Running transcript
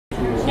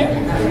All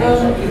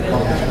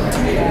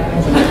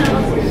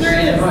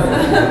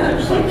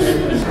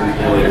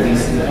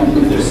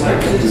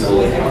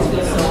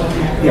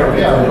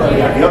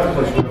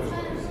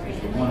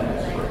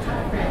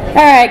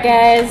right,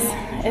 guys,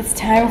 it's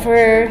time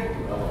for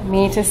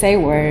me to say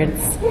words.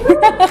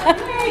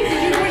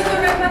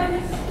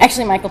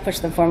 Actually, Michael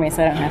pushed them for me,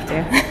 so I don't have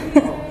to.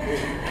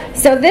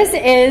 So this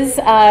is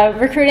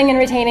recruiting and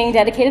retaining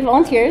dedicated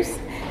volunteers.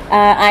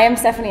 I am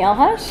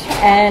stephelhajj,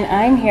 and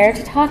I'm here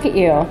to talk at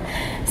you.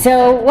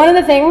 So one of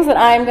the things that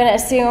I'm going to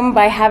assume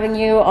by having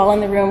you all in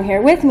the room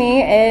here with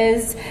me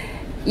is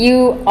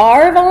you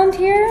are a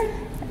volunteer,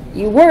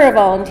 you were a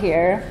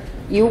volunteer,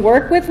 you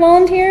work with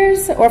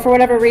volunteers, or for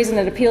whatever reason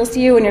it appeals to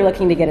you and you're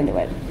looking to get into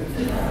it.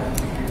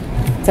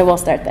 So we'll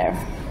start there.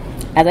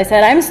 As I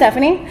said, I'm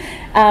Stephanie.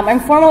 I'm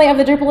formerly of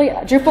the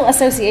Drupal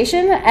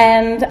Association,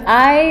 and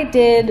I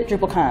did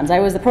DrupalCons.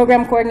 I was the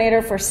program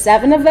coordinator for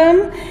 7 of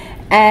them,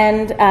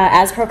 and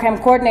as program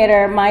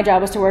coordinator, my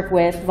job was to work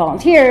with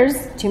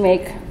volunteers to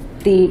make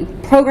the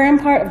program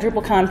part of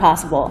DrupalCon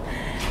possible.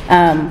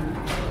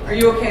 Are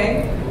you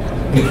okay?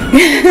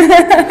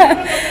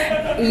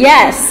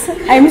 Yes,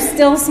 I'm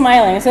still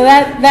smiling, so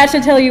that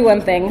should tell you one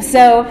thing.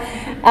 So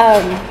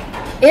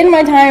in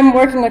my time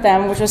working with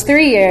them, which was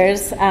 3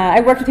 years, I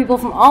worked with people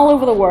from all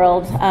over the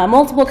world,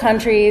 multiple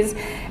countries,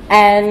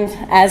 and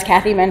as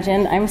Kathy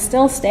mentioned, I'm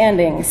still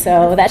standing.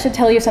 So that should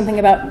tell you something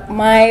about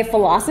my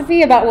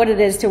philosophy about what it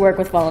is to work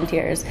with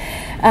volunteers.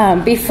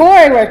 Before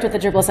I worked with the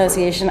Drupal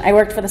Association, I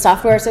worked for the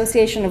Software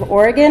Association of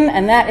Oregon,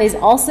 and that is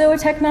also a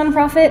tech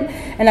nonprofit,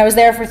 and I was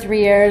there for 3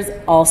 years,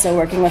 also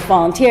working with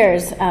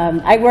volunteers.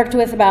 I worked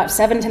with about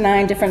 7 to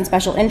 9 different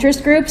special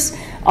interest groups,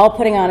 all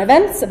putting on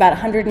events, about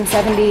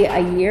 170 a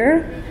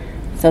year.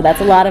 So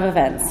that's a lot of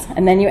events.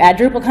 And then you add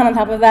DrupalCon on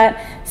top of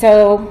that,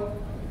 so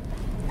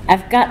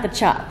I've got the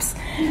chops.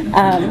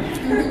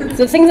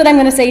 So things that I'm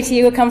going to say to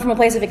you come from a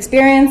place of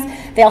experience.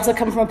 They also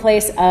come from a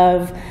place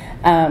of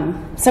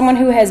someone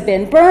who has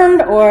been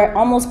burned or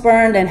almost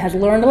burned and has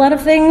learned a lot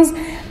of things,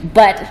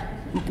 but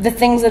the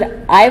things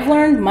that I've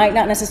learned might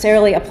not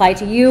necessarily apply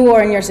to you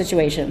or in your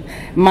situation.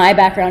 My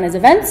background is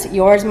events.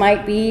 Yours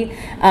might be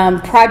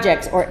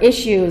projects or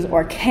issues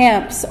or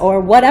camps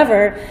or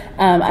whatever.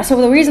 So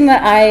the reason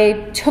that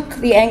I took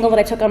the angle that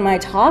I took on my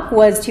talk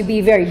was to be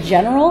very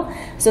general,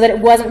 so that it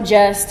wasn't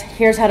just,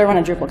 here's how to run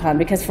a DrupalCon,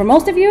 because for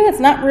most of you, it's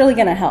not really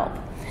going to help.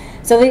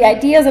 So the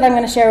ideas that I'm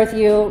going to share with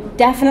you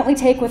definitely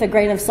take with a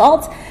grain of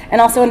salt, and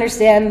also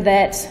understand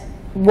that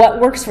what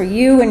works for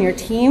you and your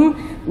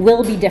team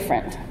will be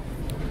different.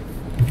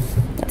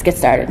 Let's get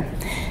started.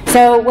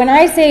 So when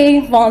I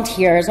say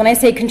volunteers, when I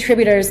say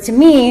contributors, to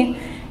me,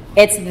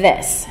 it's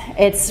this.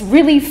 It's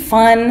really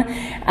fun.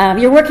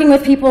 You're working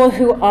with people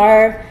who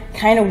are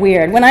kind of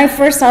weird. When I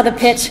first saw the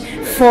pitch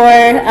for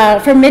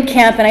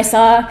MidCamp and I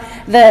saw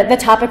the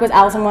topic was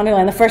Alice in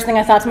Wonderland, the first thing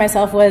I thought to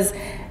myself was,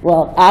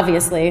 well,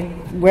 obviously,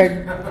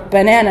 we're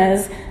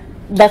bananas.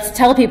 Let's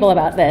tell people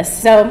about this.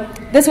 So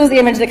this was the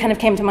image that kind of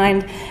came to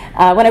mind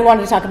when I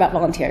wanted to talk about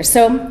volunteers.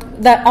 So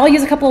I'll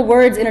use a couple of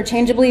words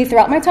interchangeably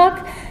throughout my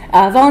talk.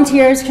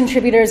 Volunteers,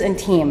 contributors, and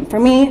team. For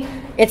me,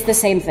 it's the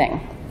same thing.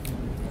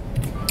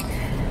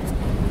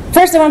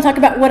 First, I want to talk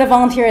about what a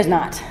volunteer is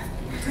not.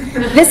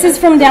 This is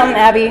from Downton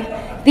Abbey.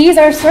 These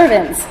are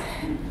servants.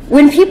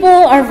 When people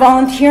are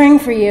volunteering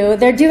for you,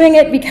 they're doing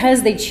it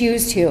because they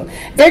choose to.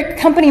 Their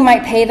company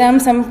might pay them.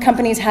 Some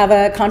companies have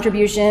a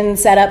contribution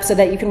set up so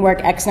that you can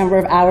work X number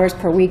of hours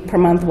per week, per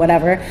month,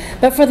 whatever.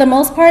 But for the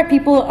most part,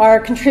 people are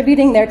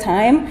contributing their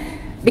time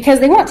because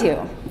they want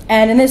to.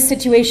 And in this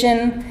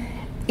situation,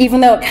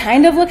 even though it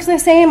kind of looks the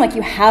same, like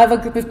you have a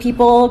group of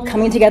people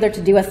coming together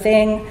to do a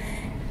thing,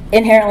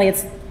 inherently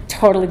it's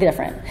totally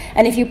different.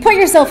 And if you put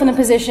yourself in a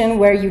position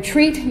where you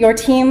treat your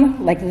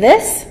team like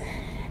this,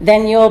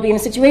 then you'll be in a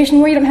situation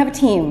where you don't have a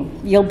team.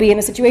 You'll be in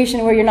a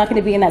situation where you're not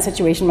going to be in that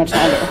situation much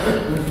longer.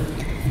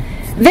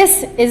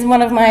 This is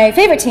one of my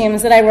favorite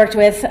teams that I worked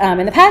with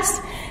in the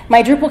past.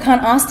 My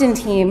DrupalCon Austin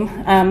team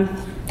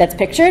that's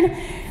pictured.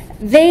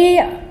 They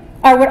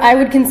are what I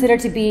would consider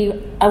to be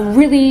a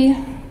really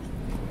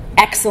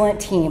excellent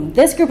team.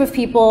 This group of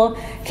people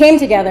came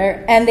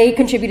together and they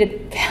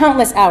contributed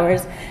countless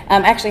hours.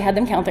 Actually had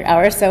them count their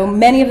hours, so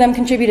many of them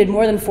contributed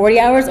more than 40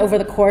 hours over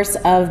the course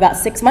of about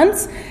 6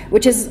 months,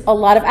 which is a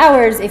lot of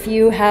hours if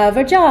you have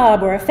a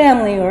job or a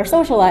family or a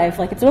social life.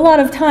 Like, it's a lot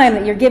of time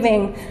that you're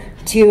giving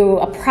to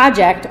a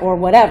project or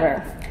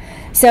whatever.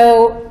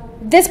 So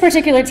this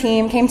particular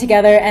team came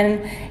together,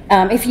 and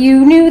if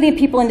you knew the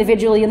people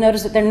individually, you'll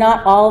notice that they're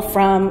not all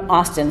from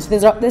Austin. So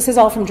this is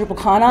all from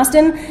DrupalCon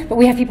Austin, but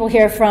we have people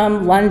here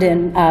from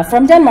London,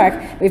 from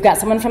Denmark. We've got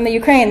someone from the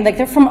Ukraine. Like,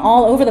 they're from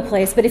all over the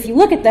place, but if you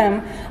look at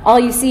them, all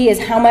you see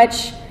is how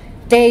much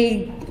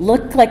they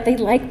look like they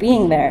like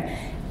being there.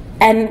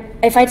 And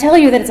if I tell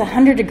you that it's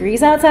 100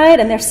 degrees outside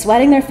and they're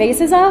sweating their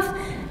faces off,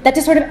 that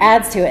just sort of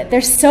adds to it.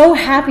 They're so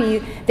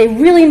happy. They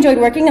really enjoyed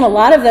working, and a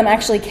lot of them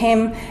actually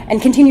came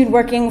and continued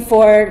working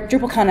for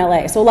DrupalCon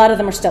LA. So a lot of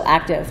them are still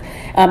active,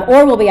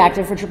 or will be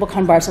active for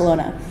DrupalCon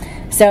Barcelona.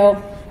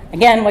 So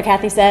again, what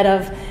Kathy said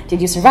of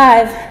Did you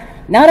survive?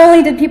 Not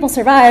only did people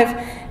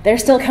survive, they're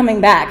still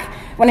coming back.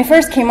 When I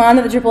first came on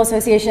to the Drupal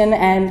Association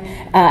and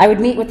I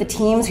would meet with the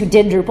teams who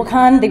did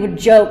DrupalCon, they would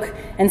joke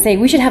and say,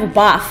 we should have a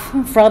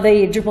BOF for all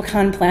the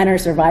DrupalCon planner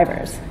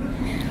survivors.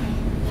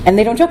 And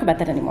they don't joke about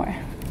that anymore.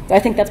 So I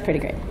think that's pretty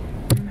great.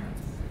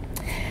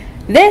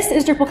 This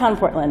is DrupalCon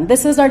Portland.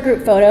 This is our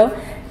group photo.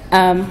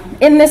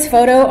 In this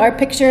photo are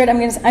pictured, I'm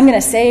gonna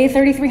say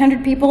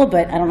 3,300 people,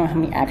 but I don't know how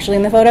many actually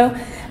in the photo.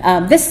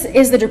 This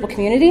is the Drupal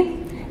community.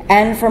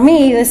 And for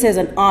me, this is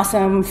an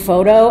awesome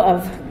photo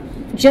of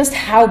just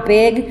how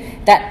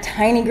big that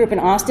tiny group in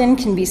Austin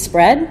can be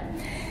spread.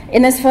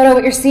 In this photo,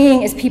 what you're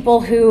seeing is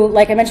people who,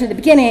 like I mentioned at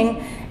the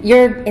beginning,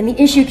 you're in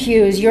the issue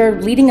queues, you're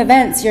leading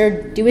events,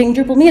 you're doing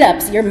Drupal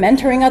meetups, you're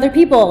mentoring other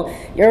people,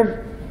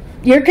 you're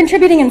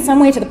contributing in some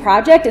way to the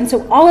project. And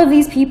so all of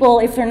these people,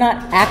 if they're not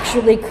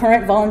actually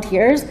current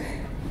volunteers,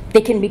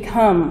 they can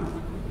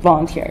become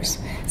volunteers.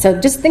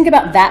 So just think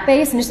about that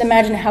base and just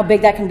imagine how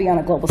big that can be on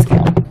a global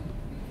scale.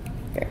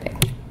 Very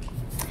big.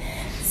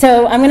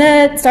 So I'm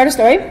going to start a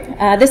story.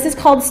 This is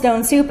called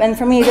Stone Soup, and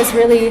for me, this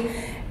really,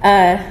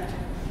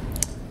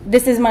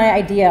 this is my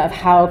idea of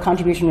how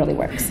contribution really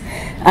works.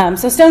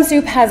 So Stone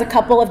Soup has a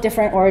couple of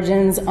different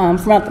origins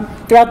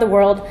throughout the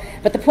world,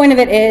 but the point of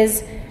it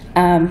is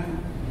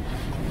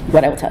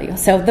what I will tell you.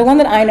 So the one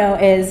that I know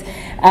is,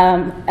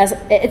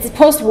 it's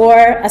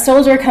post-war, a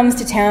soldier comes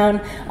to town,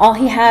 all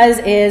he has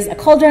is a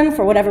cauldron,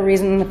 for whatever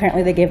reason,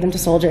 apparently they gave them to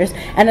soldiers,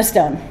 and a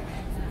stone.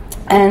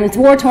 And it's a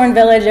war-torn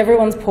village,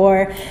 everyone's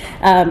poor,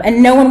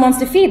 and no one wants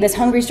to feed this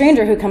hungry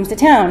stranger who comes to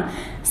town.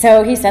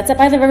 So he sets up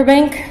by the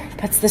riverbank,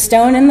 puts the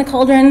stone in the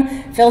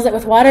cauldron, fills it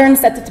with water, and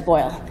sets it to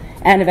boil.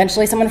 And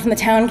eventually someone from the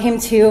town came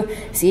to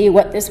see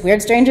what this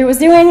weird stranger was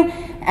doing,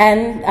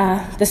 and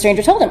the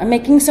stranger told him, I'm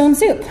making stone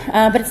soup,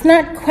 but it's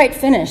not quite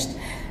finished.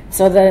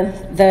 So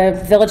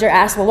the villager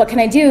asked, well, what can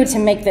I do to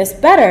make this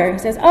better? He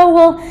says, oh,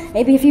 well,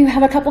 maybe if you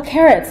have a couple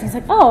carrots. He's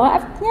like, oh,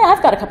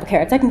 I've got a couple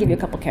carrots. I can give you a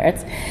couple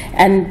carrots.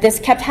 And this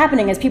kept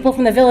happening as people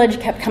from the village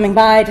kept coming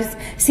by to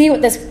see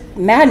what this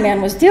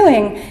madman was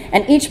doing.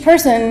 And each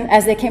person,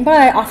 as they came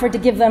by, offered to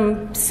give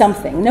them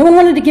something. No one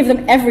wanted to give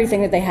them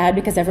everything that they had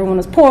because everyone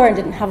was poor and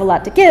didn't have a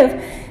lot to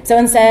give. So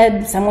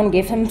instead, someone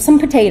gave him some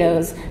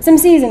potatoes, some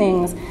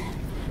seasonings,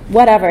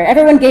 whatever.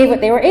 Everyone gave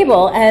what they were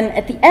able. And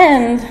at the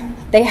end,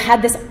 they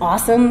had this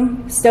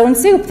awesome stone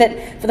soup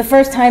that for the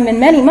first time in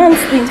many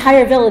months, the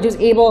entire village was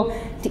able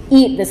to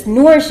eat this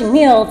nourishing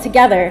meal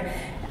together.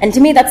 And to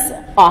me, that's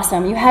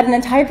awesome. You had an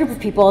entire group of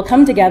people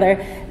come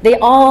together. They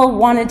all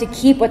wanted to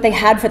keep what they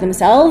had for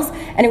themselves,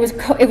 and it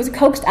was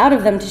coaxed out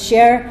of them to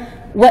share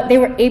what they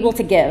were able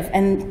to give.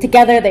 And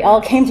together, they all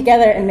came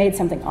together and made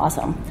something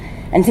awesome.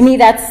 And to me,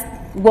 that's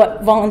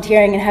what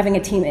volunteering and having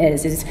a team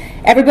is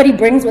everybody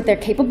brings what they're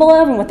capable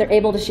of and what they're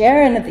able to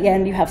share, and at the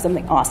end, you have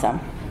something awesome.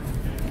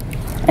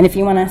 And if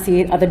you want to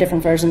see other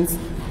different versions,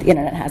 the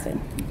internet has it.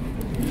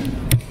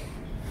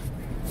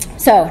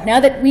 So now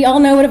that we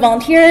all know what a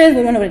volunteer is,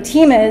 we know what a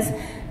team is,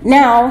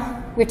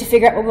 now we have to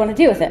figure out what we want to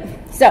do with it.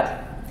 So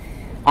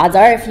odds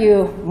are if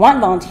you want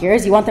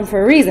volunteers, you want them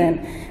for a reason,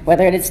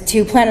 whether it's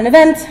to plan an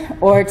event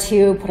or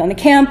to put on a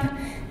camp.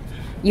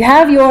 You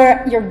have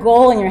your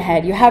goal in your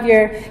head, you have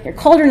your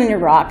cauldron and your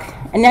rock,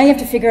 and now you have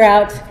to figure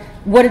out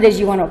what it is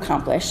you want to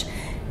accomplish.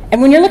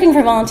 And when you're looking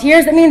for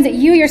volunteers, that means that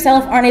you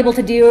yourself aren't able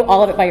to do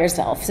all of it by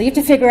yourself. So you have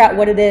to figure out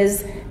what it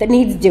is that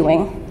needs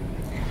doing,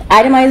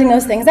 itemizing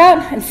those things out,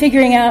 and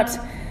figuring out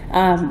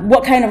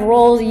what kind of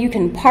roles you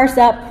can parse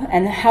up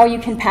and how you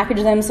can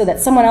package them so that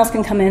someone else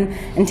can come in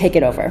and take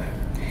it over.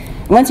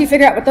 And once you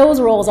figure out what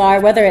those roles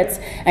are, whether it's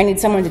I need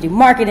someone to do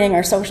marketing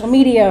or social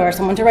media or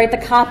someone to write the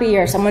copy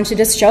or someone to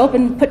just show up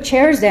and put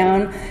chairs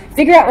down,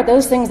 figure out what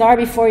those things are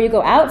before you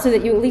go out so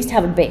that you at least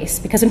have a base.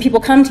 Because when people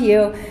come to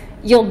you,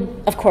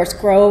 you'll, of course,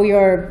 grow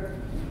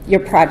your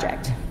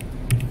project.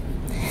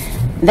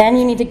 Then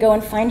you need to go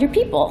and find your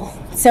people.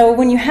 So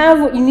when you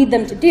have what you need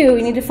them to do,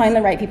 you need to find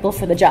the right people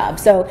for the job.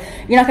 So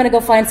you're not going to go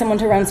find someone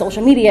to run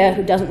social media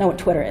who doesn't know what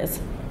Twitter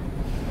is.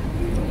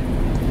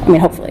 I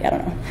mean, hopefully, I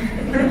don't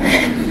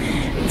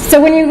know.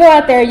 So when you go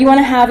out there, you want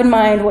to have in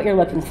mind what you're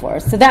looking for.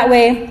 So that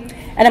way,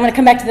 and I'm going to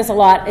come back to this a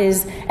lot,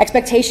 is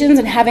expectations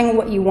and having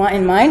what you want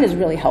in mind is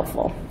really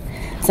helpful.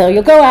 So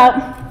you'll go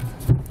out,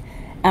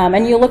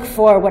 and you look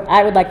for what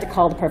I would like to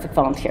call the perfect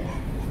volunteer.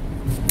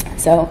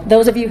 So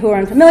those of you who are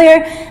unfamiliar,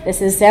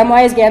 this is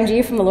Samwise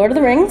Gamgee from The Lord of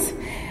the Rings.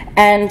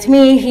 And to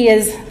me, he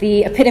is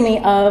the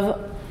epitome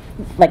of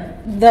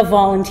the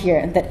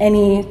volunteer that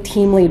any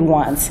team lead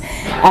wants.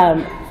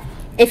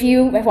 If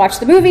you have watched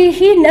the movie,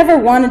 he never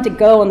wanted to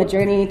go on the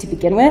journey to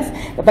begin with,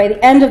 but by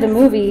the end of the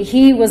movie,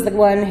 he was the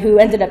one who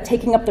ended up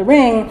taking up the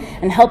ring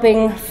and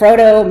helping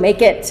Frodo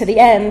make it to the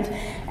end,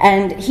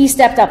 and he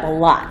stepped up a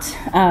lot.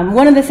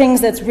 One of the things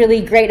that's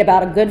really great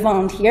about a good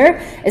volunteer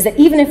is that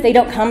even if they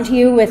don't come to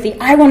you with the,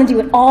 I want to do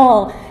it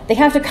all, they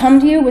have to come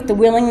to you with the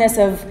willingness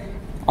of,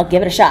 I'll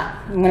give it a shot,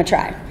 I'm going to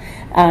try.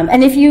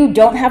 And if you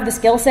don't have the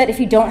skill set, if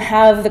you don't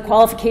have the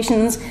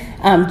qualifications,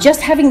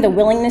 just having the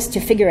willingness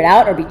to figure it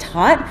out or be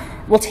taught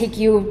will take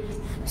you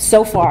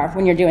so far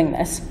when you're doing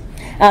this.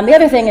 The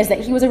other thing is that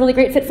he was a really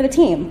great fit for the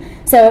team.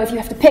 So if you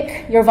have to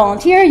pick your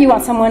volunteer, you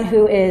want someone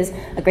who is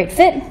a great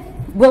fit,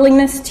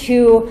 willingness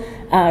to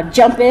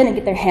jump in and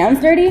get their hands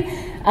dirty,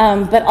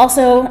 but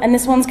also, and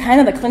this one's kind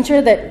of the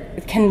clincher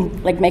that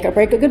can like make or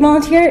break a good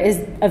volunteer,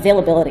 is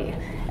availability.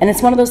 And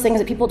it's one of those things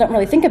that people don't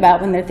really think about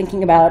when they're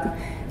thinking about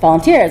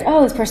volunteers.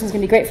 Oh, this person's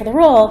going to be great for the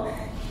role,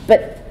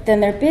 but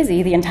then they're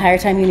busy the entire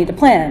time you need to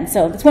plan.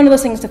 So it's one of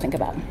those things to think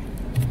about.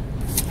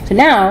 So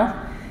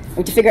now we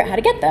have to figure out how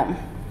to get them.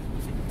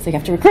 So you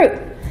have to recruit.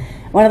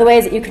 One of the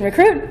ways that you can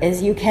recruit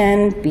is you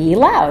can be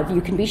loud, you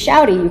can be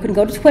shouty, you can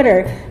go to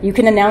Twitter, you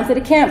can announce at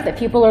a camp that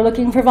people are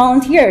looking for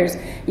volunteers,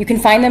 you can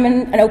find them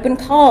in an open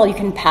call, you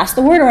can pass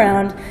the word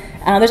around.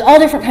 There's all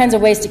different kinds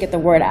of ways to get the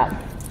word out.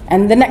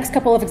 And the next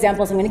couple of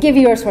examples I'm going to give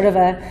you are sort of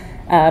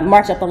a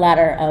march up the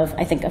ladder of,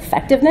 I think,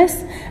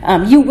 effectiveness.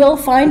 You will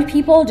find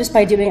people just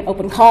by doing an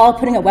open call,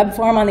 putting a web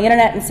form on the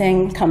internet and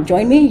saying, come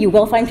join me. You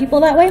will find people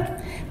that way,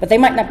 but they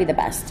might not be the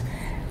best.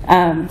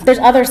 There's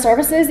other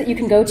services that you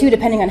can go to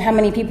depending on how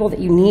many people that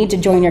you need to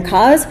join your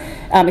cause.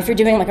 If you're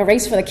doing like a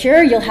race for the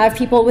cure, you'll have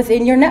people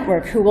within your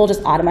network who will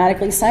just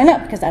automatically sign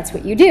up because that's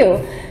what you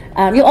do.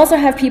 You'll also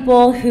have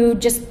people who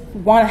just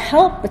want to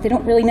help, but they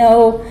don't really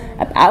know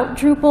about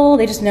Drupal.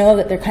 They just know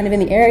that they're kind of in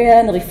the area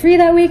and they'll be free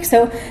that week.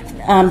 So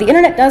the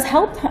internet does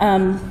help.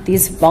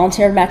 These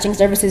volunteer matching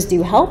services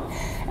do help.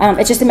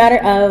 It's just a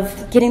matter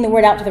of getting the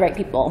word out to the right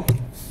people.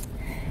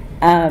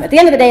 At the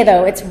end of the day,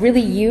 though, it's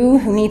really you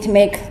who need to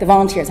make the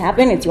volunteers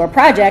happen. It's your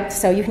project,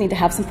 so you need to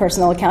have some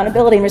personal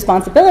accountability and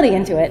responsibility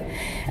into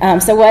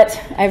it. So what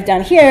I've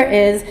done here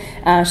is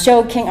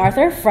show King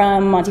Arthur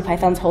from Monty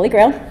Python's Holy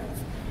Grail.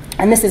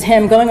 And this is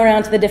him going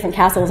around to the different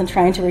castles and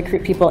trying to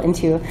recruit people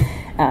into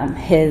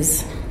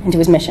his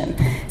mission.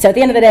 So at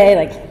the end of the day,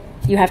 like,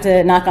 you have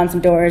to knock on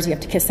some doors, you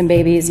have to kiss some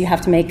babies, you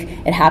have to make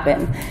it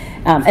happen.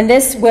 And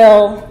this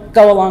will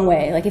go a long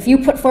way. Like, if you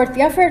put forth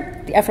the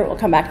effort will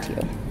come back to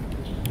you.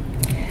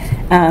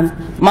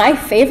 My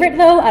favorite,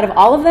 though, out of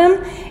all of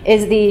them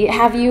is the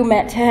Have You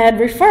Met Ted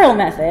referral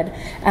method.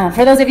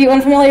 For those of you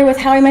unfamiliar with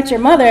How I Met Your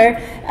Mother,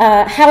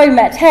 How I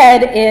Met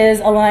Ted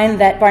is a line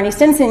that Barney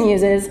Stinson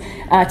uses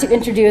to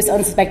introduce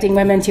unsuspecting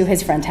women to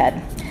his friend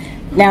Ted.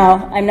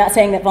 Now, I'm not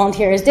saying that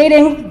volunteer is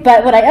dating,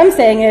 but what I am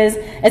saying is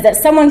that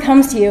someone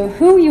comes to you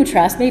who you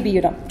trust. Maybe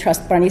you don't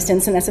trust Barney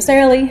Stinson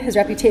necessarily. His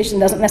reputation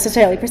doesn't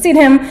necessarily precede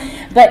him.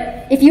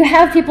 But if you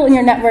have people in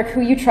your network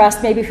who you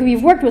trust, maybe who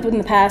you've worked with in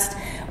the past,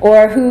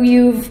 or who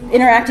you've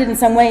interacted in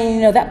some way, and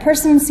you know that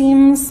person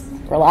seems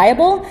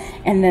reliable,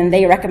 and then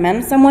they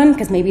recommend someone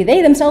because maybe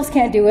they themselves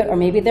can't do it, or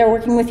maybe they're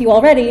working with you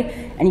already,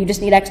 and you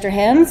just need extra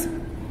hands.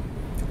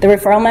 The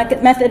referral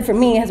method for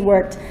me has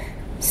worked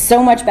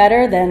so much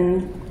better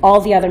than all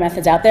the other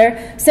methods out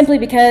there, simply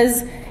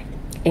because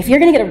if you're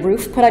going to get a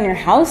roof put on your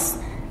house,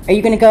 are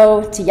you going to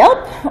go to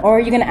Yelp, or are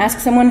you going to ask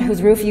someone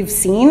whose roof you've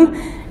seen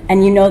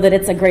and you know that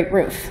it's a great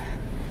roof?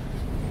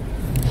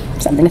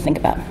 Something to think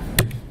about.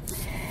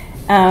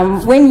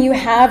 When you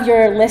have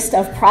your list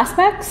of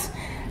prospects,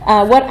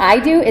 what I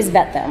do is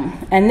vet them,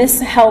 and this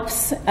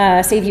helps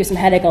save you some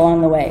headache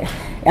along the way.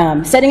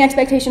 Setting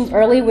expectations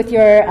early with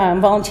your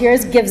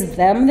volunteers gives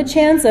them the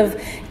chance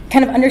of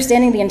kind of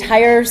understanding the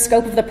entire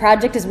scope of the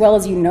project as well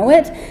as you know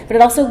it, but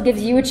it also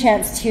gives you a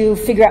chance to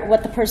figure out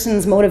what the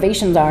person's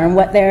motivations are and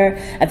what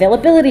their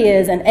availability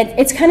is, and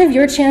it's kind of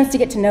your chance to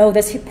get to know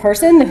this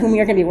person whom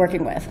you're going to be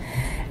working with.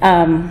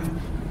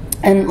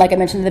 And like I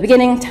mentioned at the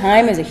beginning,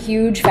 time is a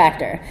huge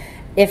factor.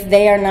 If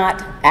they are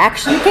not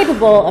actually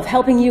capable of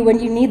helping you when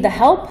you need the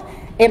help,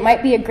 it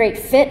might be a great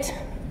fit,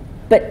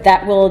 but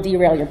that will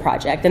derail your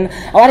project. And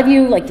a lot of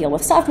you like deal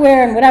with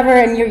software and whatever,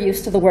 and you're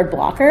used to the word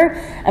blocker.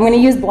 I'm going to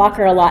use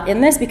blocker a lot in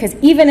this because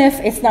even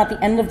if it's not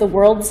the end of the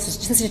world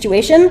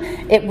situation,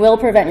 it will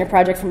prevent your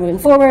project from moving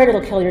forward.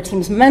 It'll kill your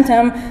team's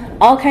momentum,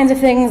 all kinds of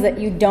things that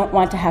you don't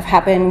want to have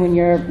happen when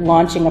you're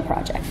launching a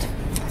project.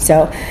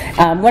 So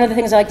one of the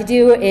things I like to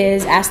do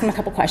is ask them a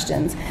couple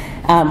questions.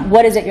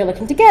 What is it you're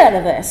looking to get out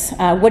of this?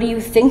 What do you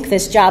think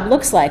this job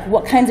looks like?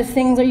 What kinds of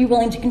things are you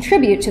willing to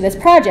contribute to this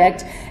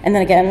project? And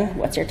then again,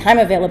 what's your time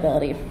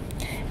availability?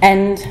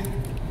 And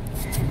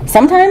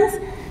sometimes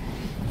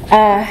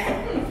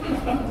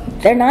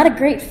they're not a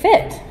great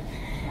fit.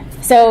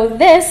 So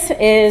this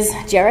is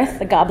Jareth,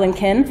 the Goblin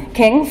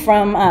King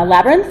from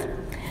Labyrinth.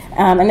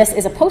 And this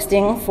is a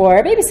posting for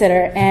a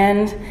babysitter.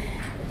 And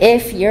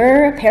if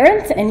you're a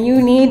parent and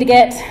you need to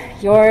get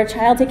your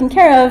child taken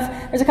care of,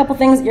 there's a couple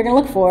things that you're going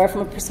to look for from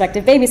a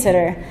prospective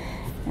babysitter.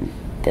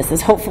 This is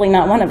hopefully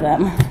not one of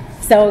them.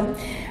 So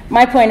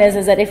my point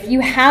is that if you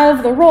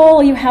have the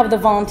role, you have the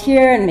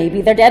volunteer, and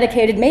maybe they're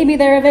dedicated, maybe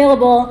they're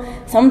available,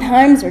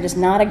 sometimes they're just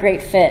not a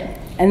great fit.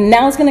 And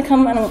now it's going to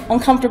come an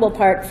uncomfortable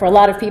part for a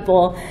lot of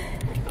people.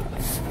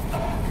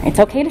 It's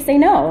okay to say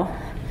no.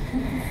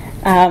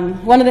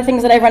 One of the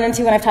things that I've run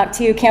into when I've talked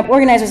to camp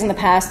organizers in the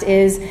past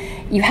is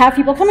you have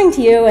people coming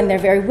to you and they're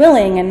very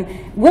willing, and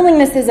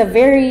willingness is a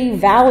very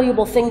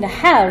valuable thing to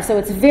have, so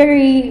it's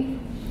very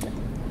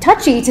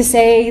touchy to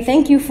say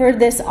thank you for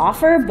this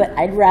offer, but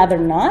I'd rather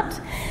not.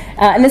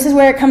 And this is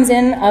where it comes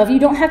in of you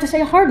don't have to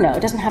say a hard no.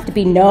 It doesn't have to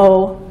be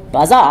no,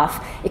 buzz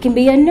off. It can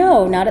be a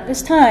no, not at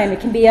this time. It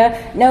can be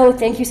a no,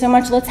 thank you so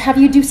much. Let's have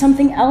you do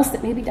something else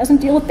that maybe doesn't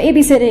deal with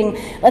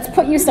babysitting. Let's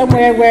put you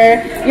somewhere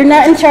where you're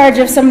not in charge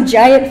of some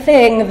giant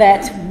thing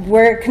that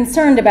we're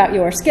concerned about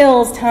your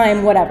skills,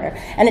 time, whatever.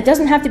 And it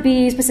doesn't have to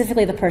be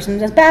specifically the person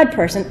that's a bad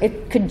person.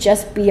 It could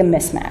just be a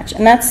mismatch.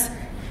 And that's,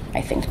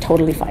 I think,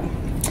 totally fine.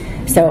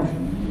 So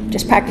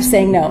just practice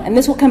saying no. And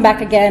this will come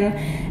back again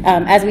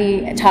as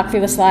we talk through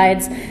the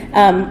slides.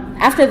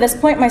 After this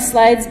point, my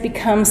slides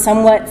become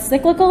somewhat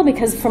cyclical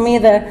because for me,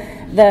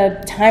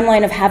 the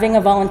timeline of having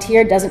a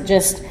volunteer doesn't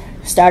just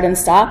start and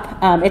stop.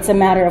 It's a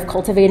matter of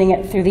cultivating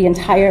it through the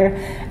entire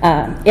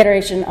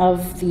iteration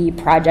of the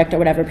project or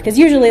whatever. Because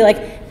usually,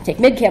 like, take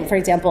MidCamp, for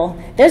example,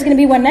 there's going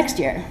to be one next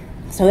year.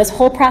 So this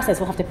whole process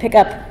will have to pick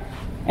up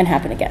and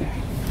happen again.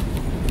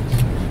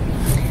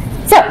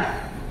 So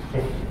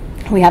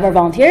we have our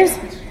volunteers.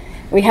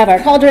 We have our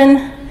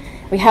cauldron.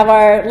 We have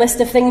our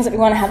list of things that we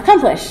want to have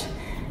accomplished.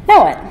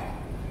 Now what?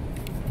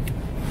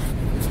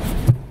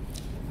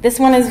 This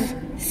one is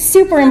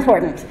super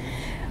important.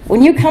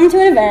 When you come to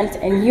an event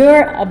and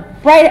you're a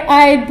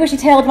bright-eyed,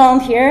 bushy-tailed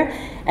volunteer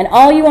and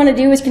all you want to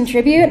do is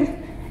contribute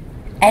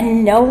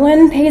and no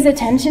one pays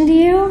attention to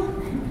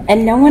you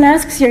and no one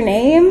asks your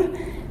name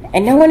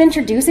and no one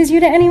introduces you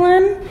to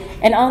anyone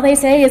and all they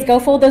say is go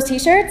fold those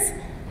t-shirts,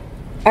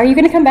 are you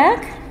going to come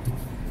back?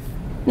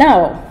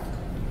 No.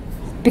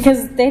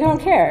 Because they don't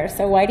care,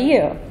 so why do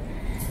you?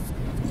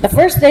 The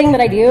first thing that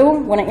I do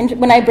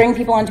when I bring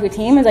people onto a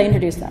team is I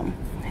introduce them.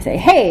 I say,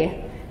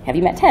 hey, have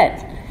you met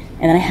Ted?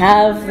 And then I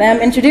have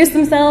them introduce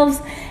themselves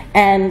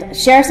and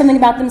share something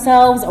about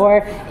themselves,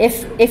 or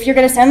if you're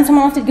going to send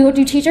someone off to go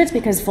do t-shirts,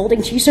 because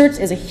folding t-shirts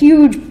is a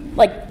huge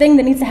thing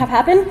that needs to have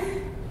happen,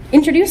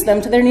 introduce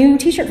them to their new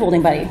t-shirt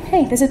folding buddy.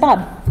 Hey, this is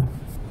Bob.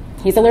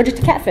 He's allergic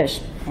to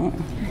catfish.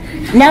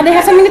 Now they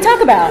have something to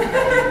talk about.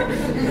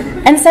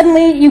 And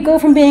suddenly you go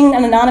from being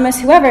an anonymous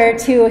whoever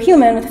to a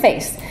human with a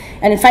face.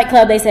 And in Fight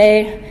Club they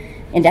say,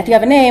 in death you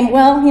have a name.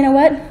 Well, you know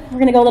what? We're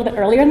going to go a little bit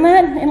earlier than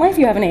that. In life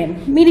you have a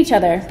name. Meet each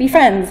other. Be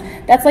friends.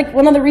 That's like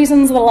one of the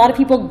reasons that a lot of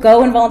people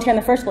go and volunteer in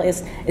the first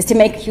place, is to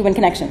make human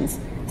connections.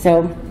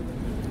 So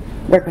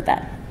work with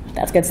that.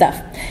 That's good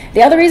stuff.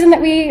 The other reason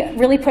that we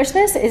really push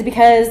this is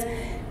because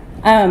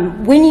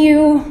when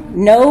you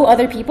know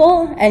other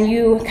people and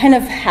you kind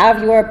of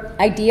have your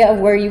idea of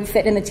where you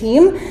fit in the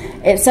team,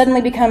 it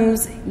suddenly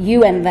becomes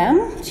you and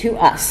them to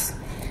us.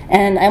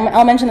 And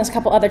I'll mention this a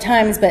couple other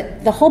times,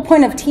 but the whole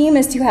point of team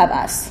is to have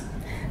us.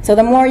 So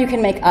the more you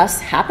can make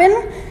us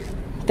happen,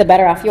 the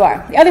better off you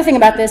are. The other thing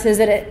about this is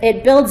that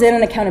it builds in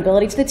an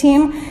accountability to the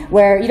team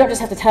where you don't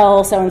just have to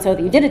tell so-and-so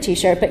that you did a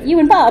t-shirt, but you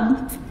and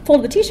Bob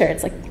folded the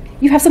t-shirts. Like,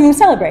 you have something to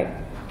celebrate.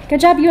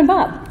 Good job, you and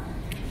Bob.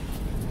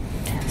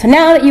 So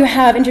now that you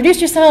have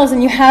introduced yourselves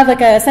and you have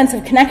a sense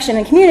of connection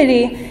and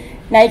community,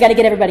 now you got to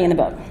get everybody in the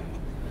boat.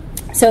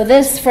 So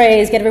this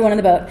phrase, get everyone in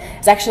the boat,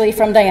 is actually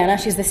from Diana.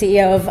 She's the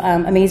CEO of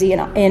Amazy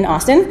in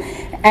Austin.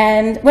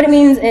 And what it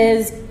means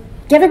is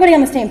get everybody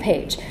on the same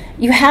page.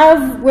 You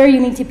have where you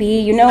need to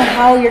be. You know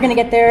how you're going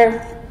to get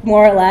there,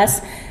 more or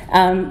less.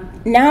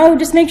 Now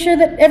just make sure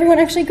that everyone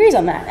actually agrees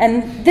on that.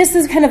 And this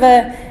is kind of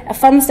a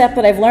fun step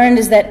that I've learned,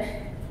 is that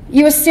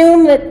you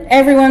assume that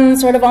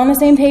everyone's sort of on the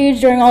same page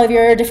during all of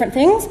your different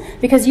things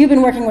because you've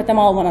been working with them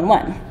all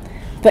one-on-one.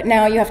 But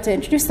now you have to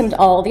introduce them to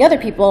all the other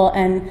people,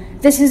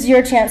 and this is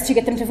your chance to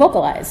get them to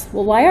vocalize.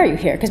 Well, why are you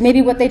here? Because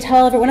maybe what they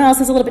tell everyone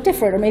else is a little bit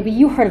different, or maybe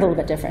you heard it a little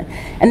bit different.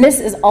 And this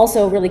is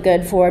also really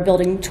good for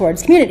building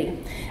towards community.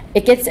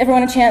 It gets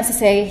everyone a chance to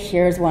say,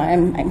 here's why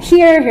I'm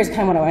here, here's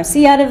kind of what I want to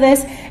see out of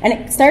this, and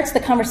it starts the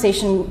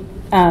conversation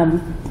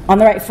on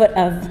the right foot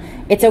of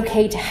it's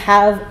okay to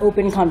have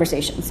open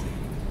conversations.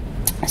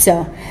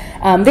 So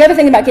the other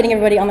thing about getting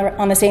everybody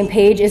on the same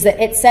page is that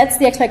it sets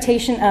the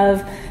expectation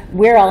of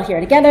we're all here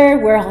together,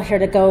 we're all here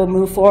to go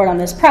move forward on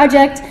this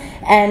project,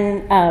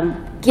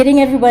 and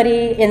getting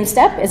everybody in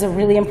step is a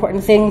really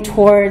important thing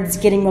towards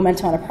getting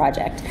momentum on a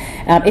project.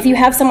 If you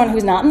have someone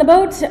who's not in the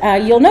boat,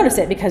 you'll notice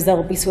it because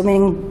they'll be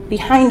swimming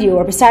behind you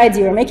or beside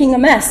you or making a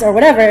mess or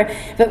whatever,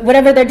 but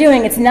whatever they're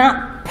doing, it's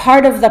not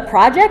part of the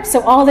project,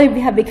 so all they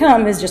have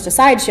become is just a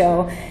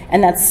sideshow,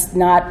 and that's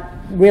not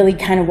really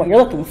kind of what you're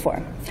looking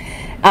for.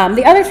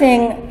 The other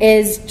thing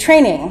is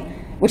training,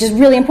 which is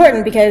really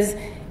important because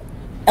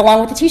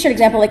along with the t-shirt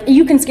example,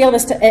 you can scale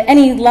this to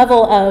any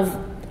level of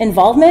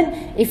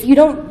involvement. If you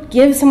don't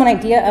give someone an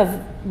idea of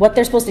what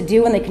they're supposed to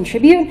do when they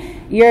contribute,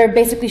 you're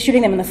basically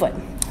shooting them in the foot.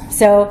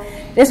 So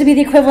this would be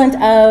the equivalent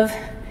of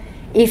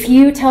if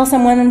you tell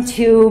someone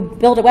to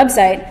build a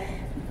website,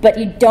 but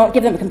you don't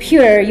give them a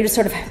computer, you just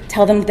sort of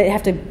tell them they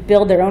have to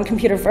build their own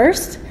computer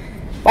first.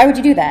 Why would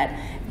you do that?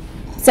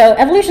 So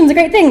evolution is a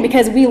great thing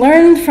because we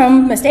learn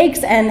from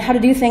mistakes and how to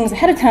do things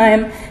ahead of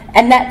time,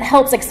 and that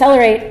helps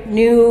accelerate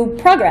new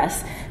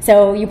progress.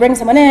 So you bring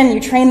someone in, you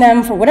train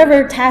them for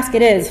whatever task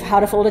it is, how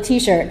to fold a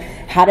t-shirt,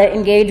 how to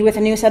engage with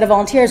a new set of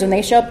volunteers when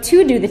they show up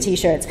to do the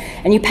t-shirts.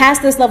 And you pass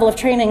this level of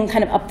training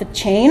kind of up the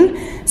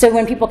chain, so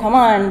when people come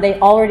on, they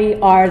already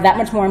are that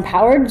much more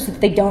empowered so that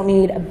they don't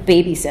need a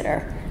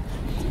babysitter.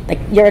 Like,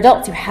 you're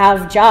adults, you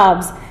have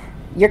jobs,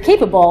 you're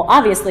capable,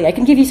 obviously. I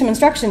can give you some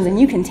instructions and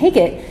you can take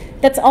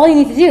it. That's all you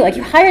need to do. Like,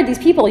 you hired these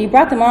people, you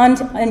brought them on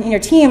in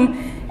your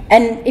team,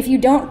 and if you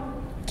don't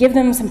give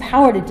them some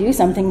power to do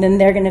something, then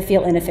they're going to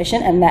feel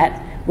inefficient, and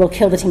that will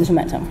kill the team's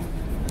momentum.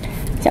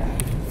 So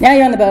now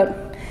you're on the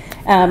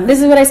boat. This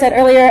is what I said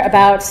earlier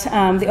about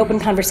the open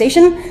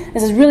conversation.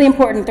 This is really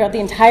important throughout the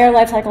entire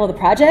life cycle of the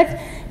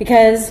project,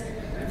 because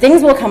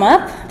things will come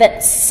up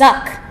that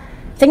suck.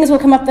 Things will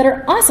come up that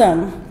are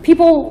awesome.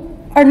 People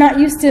are not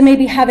used to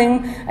maybe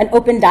having an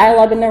open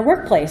dialogue in their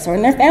workplace or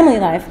in their family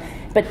life,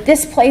 but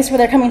this place where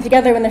they're coming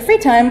together in their free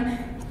time,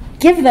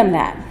 give them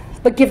that,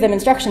 but give them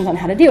instructions on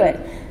how to do it.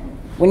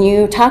 When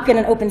you talk in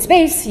an open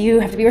space, you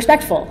have to be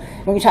respectful.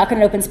 When you talk in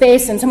an open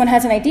space and someone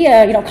has an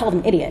idea, you don't call them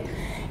an idiot.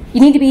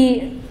 You need to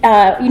be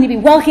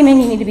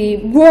welcoming, you need to be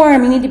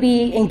warm, you need to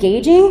be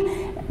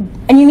engaging,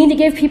 and you need to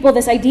give people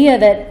this idea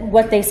that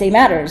what they say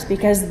matters,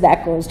 because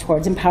that goes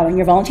towards empowering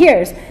your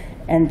volunteers.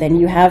 And then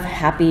you have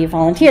happy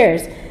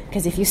volunteers,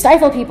 because if you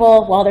stifle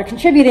people while they're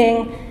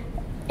contributing,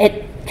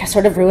 it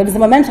sort of ruins the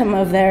momentum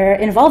of their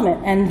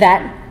involvement, and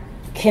that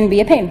can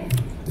be a pain.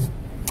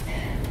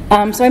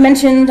 So I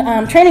mentioned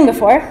training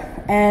before,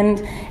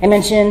 and I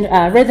mentioned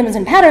rhythms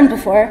and patterns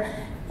before.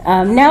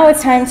 Now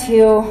it's time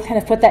to kind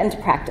of put that into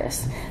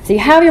practice. So you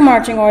have your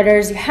marching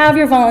orders, you have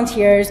your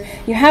volunteers,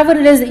 you have what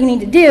it is that you need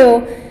to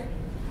do,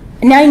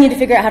 and now you need to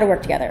figure out how to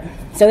work together.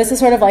 So this is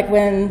sort of like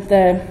when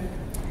the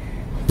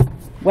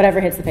whatever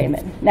hits the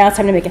pavement. Now it's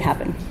time to make it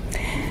happen.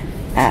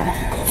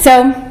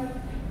 So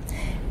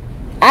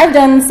I've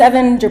done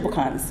 7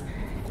 DrupalCons.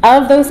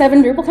 Of those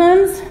 7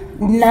 DrupalCons,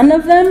 none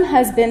of them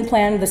has been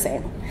planned the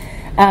same.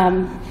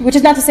 Which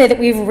is not to say that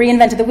we've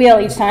reinvented the wheel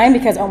each time,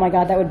 because, oh my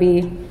God, that would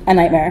be a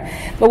nightmare.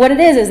 But what it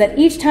is that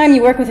each time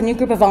you work with a new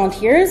group of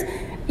volunteers,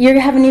 you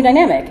have a new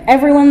dynamic.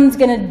 Everyone's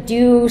going to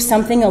do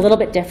something a little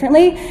bit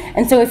differently.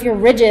 And so if you're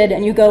rigid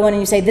and you go in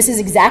and you say, this is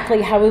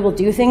exactly how we will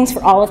do things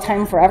for all of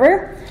time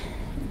forever,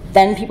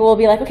 then people will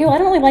be like, okay, well, I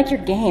don't really like your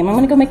game. I'm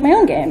going to go make my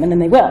own game. And then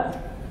they will.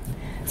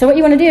 So what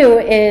you want to do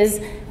is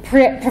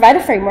provide a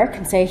framework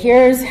and say,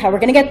 here's how we're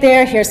going to get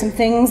there. Here's some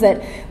things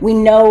that we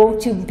know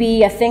to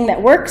be a thing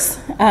that works.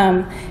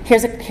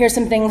 Here's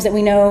some things that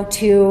we know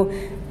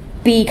to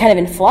be kind of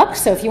in flux.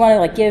 So if you want to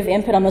like give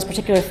input on those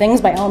particular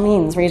things, by all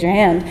means, raise your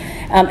hand.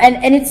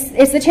 And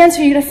it's the chance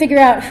for you to figure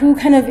out who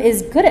kind of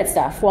is good at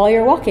stuff while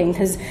you're walking,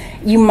 because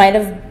you might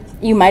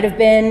have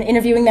been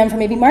interviewing them for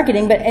maybe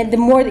marketing, but the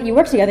more that you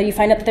work together, you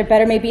find out that they're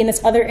better maybe in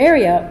this other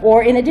area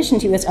or in addition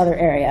to this other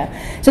area.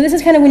 So this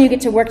is kind of when you get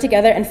to work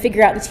together and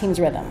figure out the team's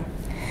rhythm.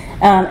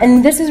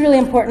 And this is really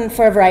important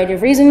for a variety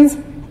of reasons.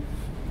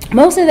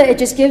 Mostly that it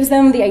just gives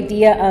them the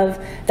idea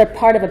of they're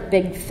part of a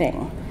big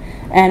thing.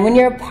 And when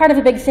you're part of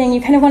a big thing,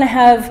 you kind of want to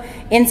have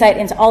insight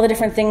into all the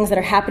different things that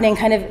are happening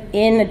kind of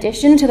in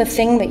addition to the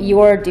thing that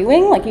you're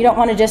doing. Like, you don't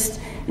want to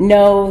just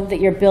know that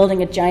you're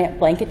building a giant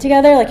blanket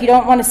together. Like, you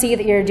don't want to see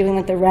that you're doing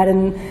like the red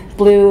and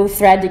blue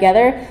thread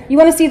together. You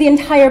want to see the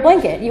entire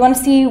blanket. You want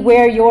to see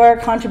where your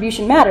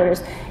contribution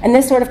matters. And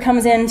this sort of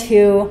comes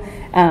into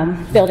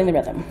building the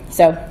rhythm.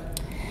 So,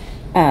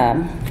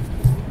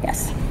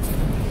 yes.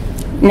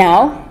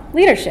 Now,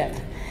 leadership.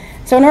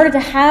 So in order to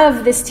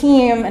have this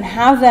team and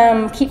have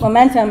them keep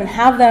momentum and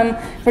have them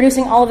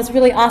producing all of this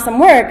really awesome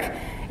work,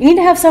 you need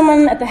to have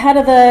someone at the head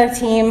of the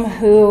team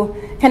who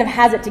kind of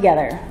has it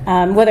together.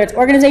 Whether it's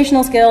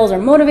organizational skills or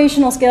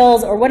motivational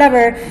skills or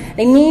whatever,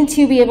 they need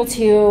to be able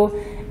to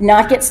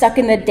not get stuck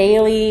in the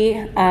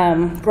daily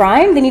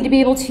grind. They need to be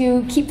able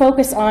to keep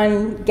focus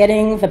on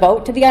getting the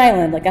boat to the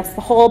island. Like, that's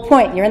the whole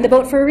point. You're in the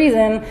boat for a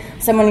reason.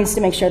 Someone needs to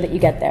make sure that you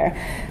get there.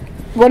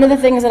 One of the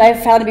things that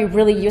I've found to be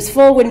really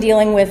useful when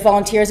dealing with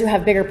volunteers who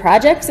have bigger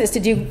projects is to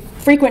do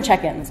frequent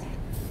check-ins.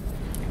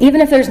 Even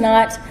if there's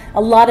not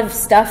a lot of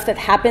stuff that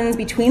happens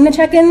between the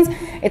check-ins,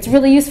 it's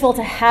really useful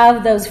to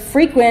have those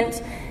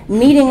frequent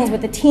meetings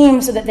with the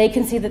team so that they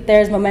can see that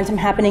there's momentum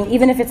happening,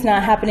 even if it's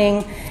not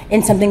happening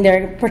in something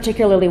they're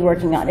particularly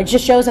working on. It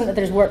just shows them that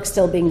there's work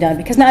still being done,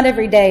 because not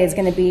every day is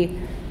going to be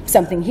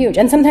something huge.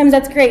 And sometimes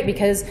that's great,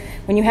 because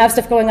when you have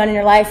stuff going on in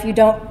your life, you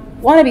don't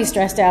want to be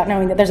stressed out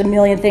knowing that there's a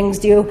million things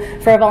due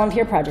for a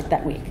volunteer project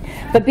that week.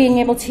 But being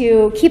able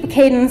to keep a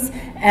cadence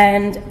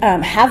and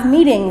have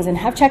meetings and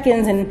have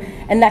check-ins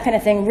and that kind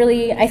of thing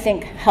really, I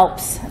think,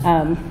 helps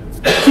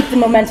keep the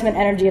momentum and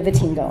energy of the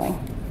team going.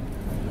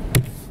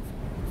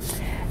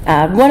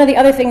 One of the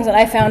other things that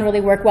I found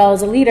really work well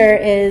as a leader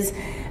is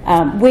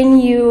when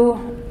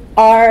you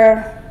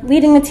are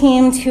leading the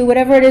team to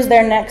whatever it is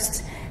their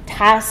next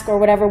task or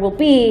whatever will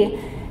be,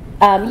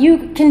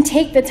 you can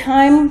take the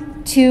time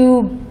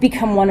to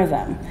become one of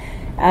them.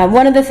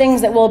 One of the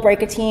things that will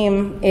break a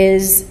team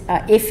is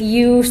if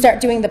you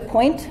start doing the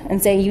point and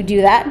say you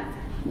do that,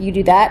 you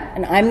do that,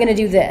 and I'm going to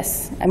do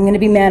this. I'm going to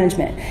be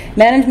management.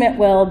 Management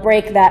will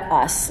break that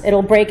us.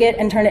 It'll break it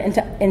and turn it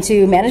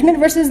into management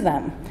versus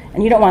them,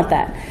 and you don't want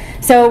that.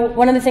 So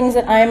one of the things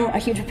that I'm a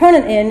huge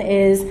proponent in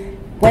is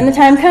when the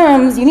time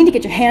comes, you need to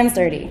get your hands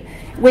dirty,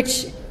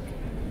 which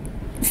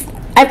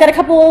I've got a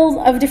couple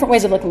of different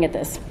ways of looking at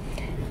this.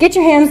 Get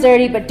your hands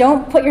dirty, but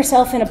don't put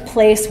yourself in a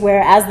place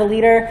where, as the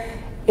leader,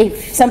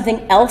 if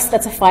something else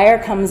that's a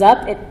fire comes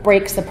up, it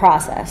breaks the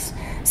process.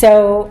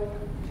 So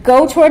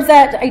go towards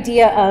that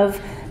idea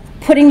of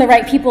putting the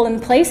right people in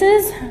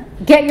places,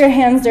 get your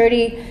hands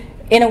dirty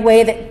in a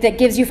way that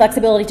gives you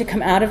flexibility to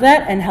come out of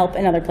that and help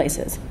in other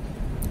places.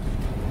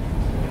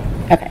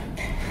 Okay.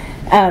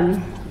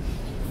 And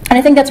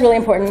I think that's really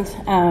important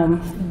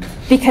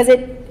because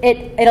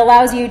it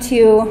allows you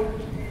to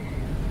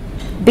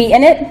be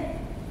in it.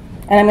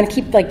 And I'm going to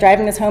keep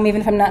driving this home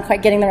even if I'm not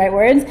quite getting the right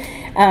words.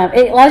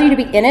 It allows you to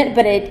be in it,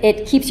 but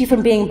it keeps you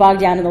from being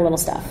bogged down in the little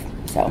stuff.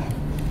 So.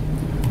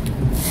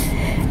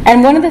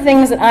 And one of the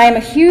things that I am a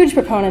huge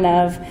proponent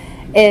of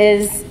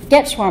is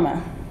get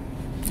shawarma.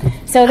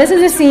 So this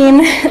is a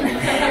scene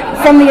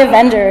from the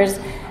Avengers.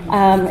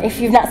 If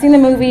you've not seen the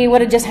movie,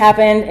 what had just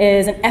happened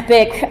is an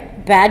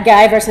epic bad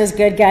guy versus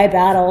good guy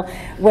battle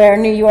where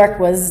New York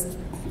was,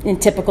 in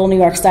typical New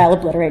York style,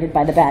 obliterated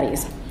by the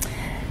baddies.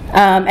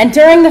 And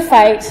during the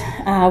fight,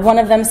 one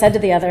of them said to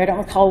the other, I don't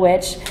recall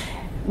which,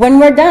 when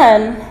we're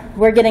done,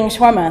 we're getting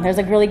shawarma. There's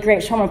a really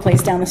great shawarma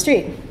place down the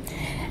street.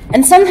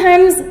 And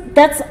sometimes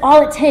that's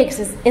all it takes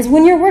is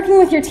when you're working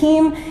with your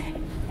team,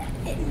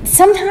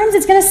 sometimes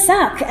it's going to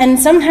suck, and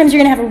sometimes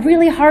you're going to have a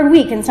really hard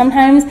week, and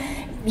sometimes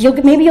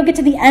maybe you'll get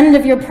to the end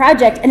of your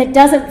project and it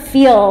doesn't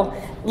feel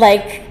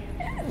like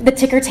the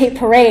ticker tape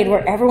parade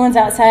where everyone's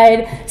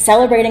outside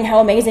celebrating how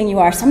amazing you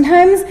are.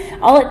 Sometimes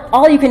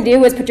all you can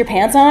do is put your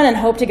pants on and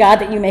hope to God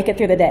that you make it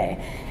through the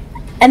day.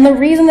 And the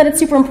reason that it's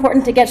super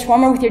important to get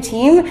shawarma with your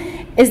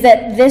team is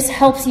that this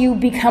helps you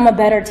become a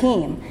better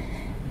team.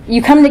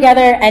 You come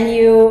together and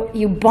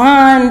you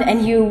bond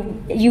and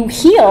you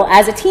heal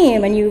as a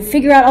team, and you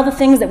figure out all the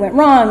things that went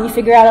wrong, you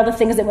figure out all the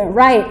things that went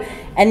right,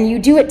 and you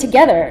do it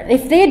together.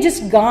 If they had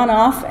just gone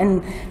off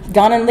and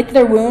gone and licked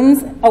their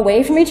wounds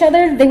away from each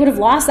other, they would have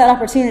lost that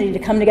opportunity to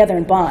come together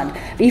and bond.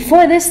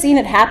 Before this scene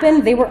had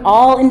happened, they were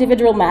all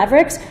individual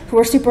mavericks who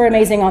were super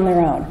amazing on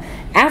their own.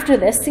 After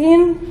this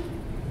scene,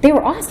 they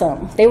were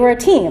awesome. They were a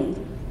team.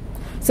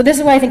 So this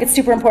is why I think it's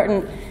super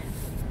important.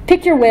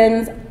 Pick your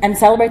wins and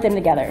celebrate them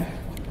together.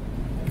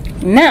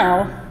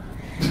 Now,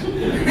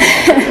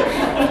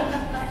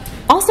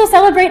 also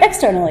celebrate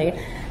externally.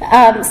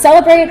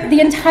 Celebrate the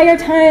entire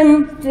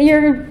time that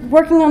you're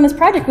working on this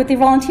project with your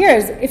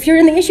volunteers. If you're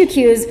in the issue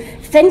queues,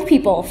 thank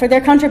people for their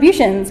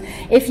contributions.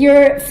 If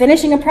you're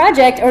finishing a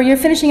project or you're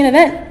finishing an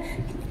event,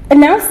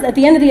 announce at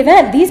the end of the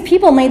event, these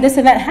people made this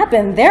event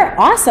happen. They're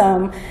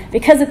awesome,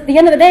 because at the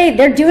end of the day,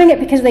 they're doing it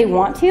because they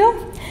want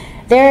to.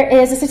 There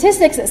is a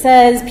statistics that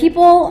says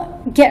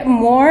people get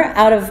more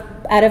out of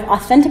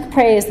authentic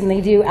praise than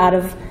they do out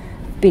of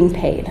being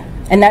paid.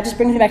 And that just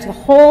brings me back to the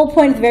whole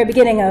point at the very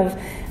beginning of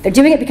they're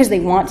doing it because they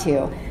want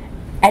to.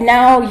 And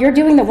now you're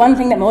doing the one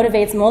thing that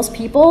motivates most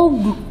people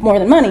more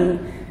than money.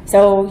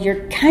 So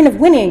you're kind of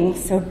winning,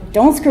 so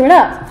don't screw it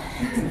up.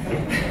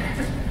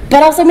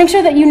 But also make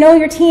sure that you know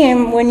your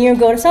team when you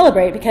go to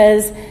celebrate,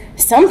 because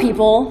some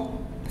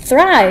people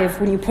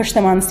thrive when you push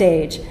them on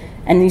stage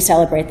and you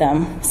celebrate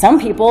them. Some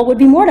people would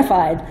be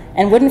mortified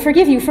and wouldn't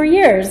forgive you for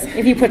years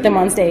if you put them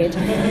on stage.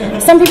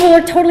 Some people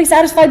are totally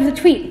satisfied with a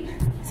tweet.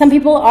 Some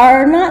people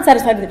are not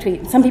satisfied with a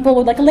tweet. Some people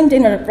would like a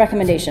LinkedIn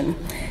recommendation.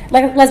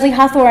 Like Leslie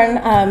Hawthorne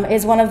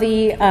is one of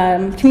the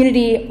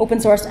community open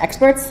source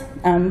experts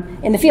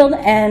in the field,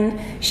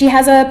 and she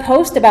has a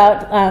post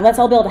about let's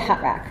all build a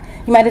hat rack.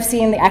 You might have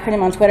seen the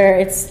acronym on Twitter.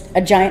 It's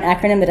a giant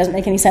acronym that doesn't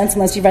make any sense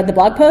unless you've read the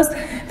blog post.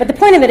 But the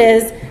point of it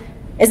is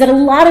that a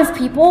lot of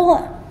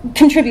people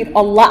contribute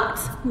a lot.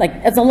 Like,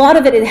 as a lot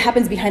of it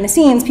happens behind the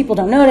scenes, people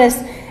don't notice,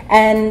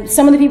 and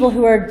some of the people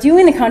who are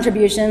doing the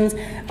contributions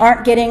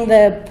aren't getting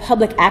the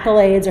public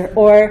accolades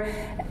or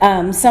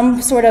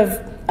some sort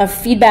of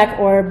feedback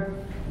or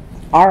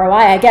ROI,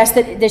 I guess,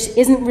 that this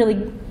isn't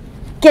really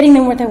getting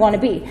them where they want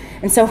to be.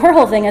 And so her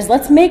whole thing is,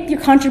 let's make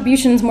your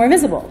contributions more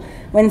visible.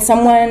 When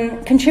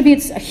someone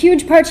contributes a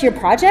huge part to your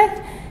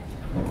project,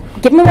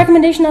 give them a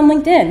recommendation on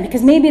LinkedIn,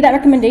 because maybe that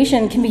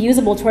recommendation can be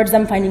usable towards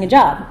them finding a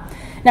job.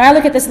 Now, I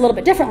look at this a little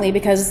bit differently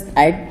because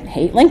I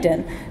hate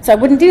LinkedIn, so I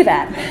wouldn't do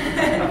that.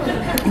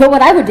 But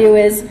what I would do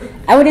is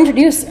I would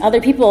introduce other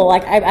people.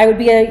 Like, I would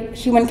be a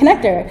human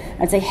connector.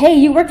 I'd say, hey,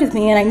 you worked with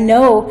me, and I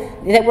know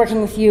that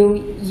working with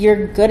you,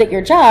 you're good at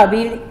your job,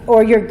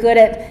 or you're good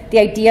at the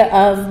idea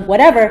of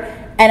whatever,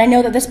 and I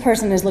know that this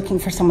person is looking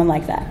for someone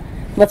like that.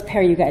 Let's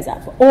pair you guys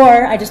up.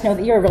 Or I just know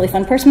that you're a really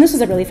fun person. This is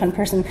a really fun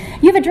person.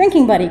 You have a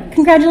drinking buddy.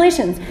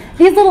 Congratulations.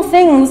 These little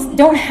things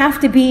don't have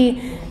to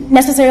be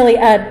necessarily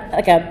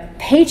like a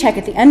paycheck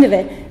at the end of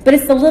it, but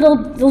it's the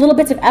little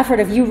bits of effort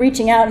of you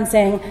reaching out and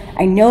saying,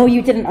 I know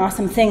you did an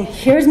awesome thing.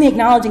 Here's me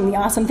acknowledging the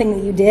awesome thing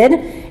that you did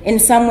in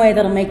some way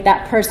that'll make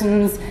that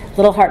person's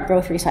little heart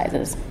grow 3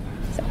 sizes.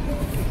 So.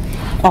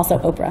 Also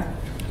Oprah.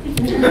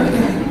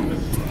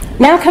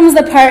 Now comes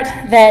the part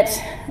that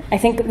I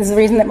think this is the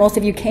reason that most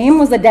of you came,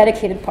 was the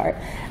dedicated part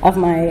of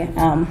my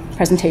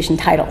presentation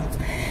title.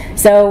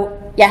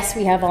 So yes,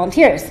 we have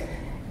volunteers.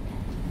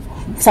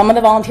 Some of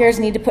the volunteers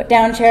need to put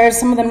down chairs,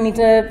 some of them need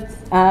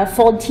to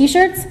fold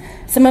t-shirts,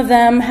 some of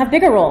them have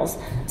bigger roles,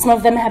 some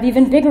of them have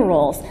even bigger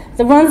roles.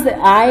 The ones that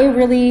I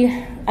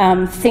really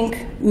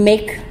think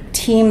make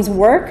teams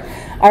work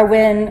are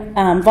when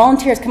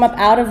volunteers come up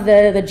out of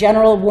the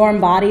general warm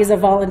bodies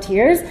of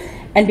volunteers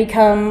and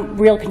become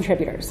real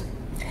contributors.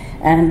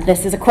 And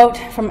this is a quote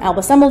from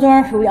Albus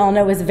Dumbledore, who we all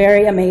know is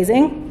very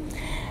amazing.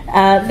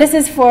 This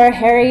is for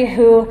Harry,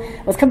 who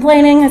was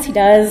complaining, as he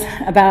does,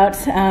 about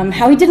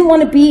how he didn't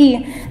want to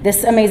be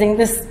this amazing,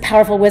 this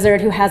powerful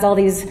wizard who has all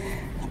these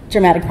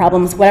dramatic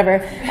problems, whatever.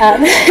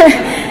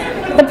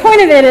 The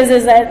point of it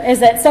is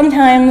that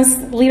sometimes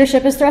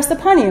leadership is thrust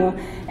upon you.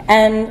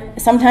 And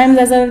sometimes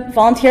as a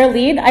volunteer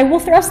lead, I will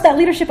thrust that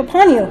leadership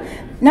upon you.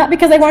 Not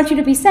because I want you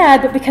to be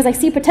sad, but because I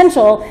see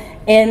potential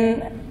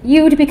in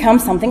you to become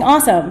something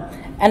awesome.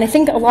 And I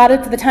think a lot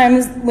of the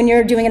times when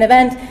you're doing an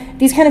event,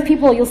 these kind of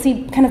people you'll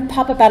see kind of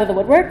pop up out of the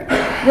woodwork.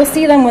 You'll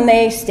see them when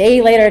they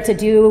stay later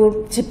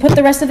to put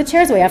the rest of the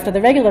chairs away after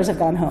the regulars have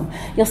gone home.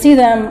 You'll see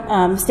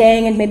them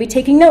staying and maybe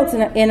taking notes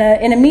in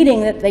a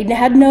meeting that they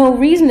had no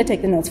reason to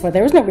take the notes for.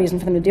 There was no reason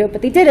for them to do it,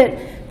 but they did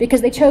it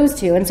because they chose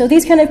to. And so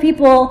these kind of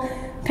people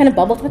kind of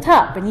bubble to the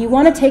top, and you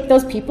want to take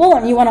those people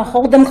and you want to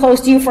hold them close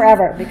to you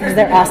forever because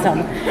they're awesome.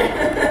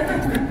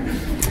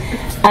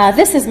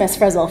 This is Miss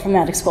Frizzle from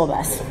Magic School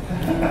Bus.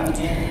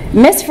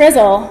 Miss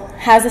Frizzle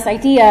has this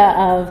idea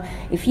of,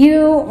 if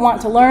you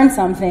want to learn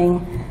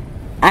something,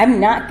 I'm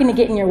not going to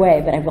get in your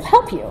way, but I will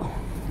help you.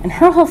 And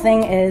her whole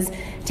thing is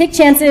take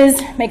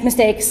chances, make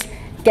mistakes,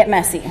 get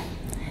messy.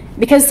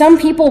 Because some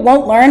people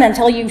won't learn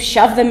until you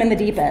shove them in the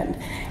deep end.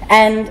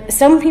 And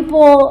some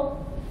people,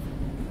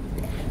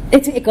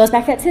 it goes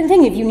back to that same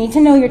thing. If you need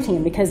to know your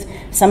team, because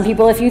some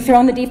people, if you throw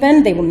in the deep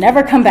end, they will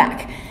never come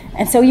back.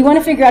 And so you want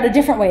to figure out a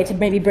different way to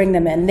maybe bring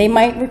them in. They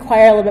might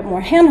require a little bit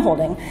more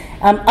hand-holding.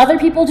 Other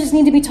people just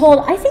need to be told,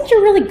 I think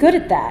you're really good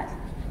at that.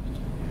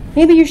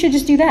 Maybe you should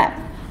just do that.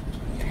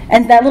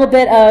 And that little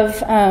bit of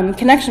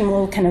connection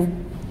will kind of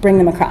bring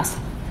them across.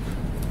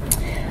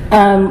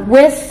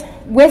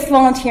 With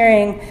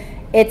volunteering,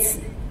 it's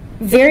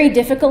very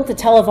difficult to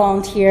tell a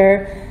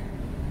volunteer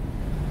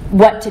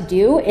what to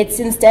do. It's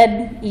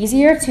instead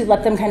easier to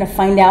let them kind of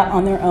find out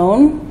on their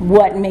own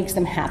what makes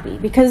them happy.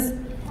 Because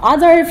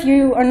odds are, if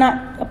you are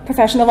not a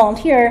professional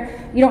volunteer,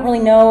 you don't really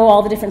know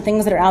all the different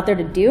things that are out there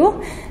to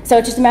do. So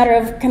it's just a matter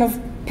of kind of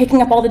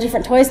picking up all the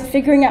different toys and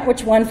figuring out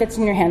which one fits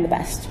in your hand the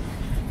best.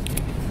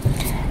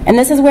 And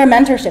this is where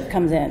mentorship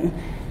comes in.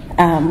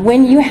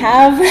 When you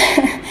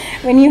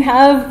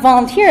have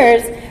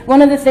volunteers,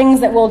 one of the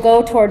things that will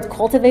go towards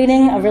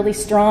cultivating a really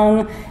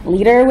strong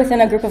leader within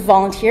a group of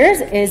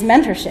volunteers is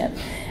mentorship.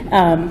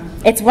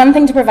 It's one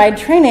thing to provide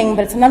training,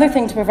 but it's another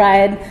thing to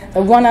provide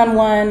the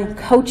one-on-one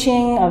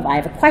coaching of, I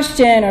have a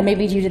question, or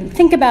maybe you didn't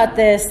think about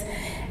this.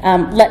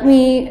 Let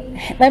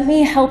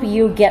me help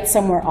you get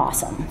somewhere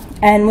awesome.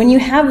 And when you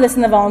have this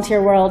in the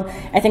volunteer world,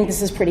 I think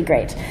this is pretty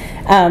great.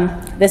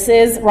 This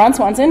is Ron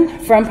Swanson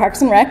from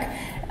Parks and Rec.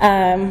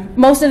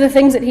 Most of the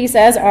things that he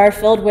says are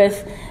filled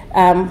with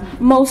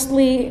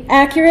mostly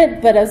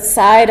accurate, but a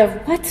side of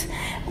what?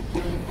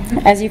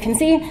 As you can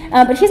see,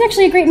 but he's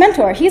actually a great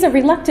mentor. He's a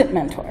reluctant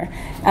mentor.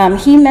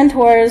 He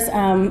mentors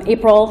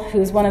April,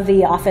 who's one of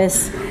the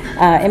office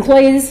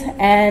employees,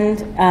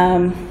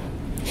 and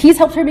he's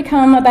helped her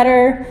become a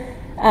better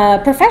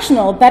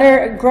professional,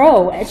 better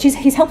grow.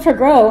 He's helped her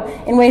grow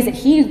in ways that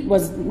he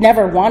was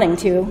never wanting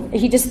to.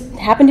 He just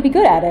happened to be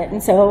good at it,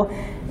 and so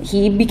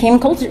he became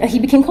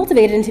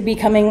cultivated into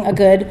becoming a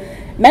good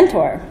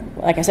mentor.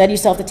 Like I said, you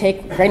still have to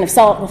take a grain of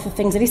salt with the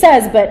things that he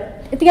says,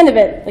 but at the end of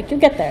it, like, you'll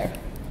get there.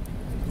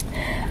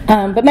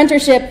 But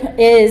mentorship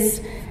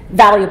is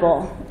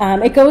valuable.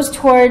 It goes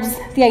towards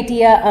the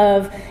idea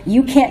of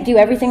you can't do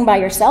everything by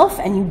yourself,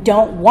 and you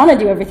don't want to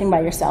do everything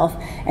by yourself,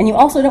 and you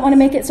also don't want to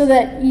make it so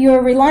that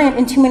you're reliant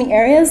in too many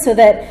areas, so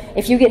that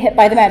if you get hit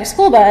by the Magic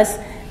School Bus,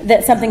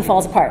 that something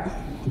falls apart.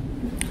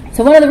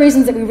 So one of the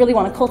reasons that we really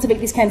want to cultivate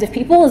these kinds of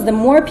people is the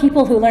more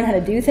people who learn how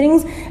to do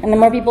things, and the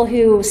more people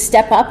who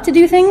step up to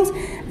do things,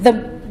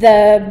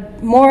 the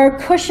more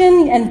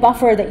cushion and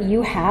buffer that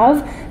you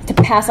have to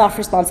pass off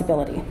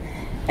responsibility.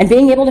 And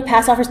being able to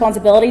pass off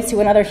responsibility to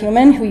another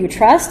human who you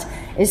trust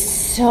is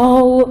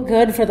so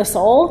good for the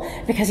soul,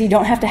 because you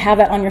don't have to have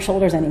that on your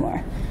shoulders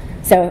anymore.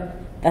 So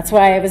that's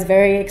why I was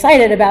very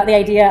excited about the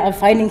idea of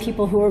finding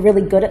people who are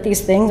really good at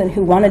these things and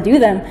who want to do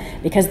them,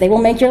 because they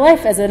will make your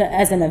life as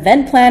an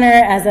event planner,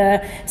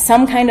 as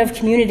some kind of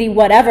community,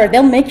 whatever.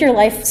 They'll make your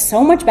life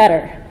so much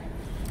better.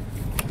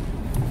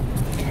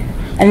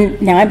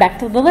 And now I'm back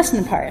to the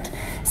listen part.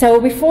 So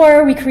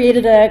before, we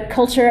created a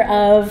culture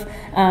of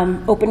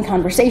open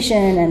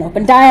conversation and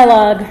open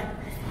dialogue,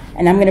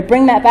 and I'm going to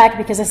bring that back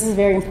because this is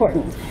very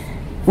important.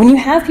 When you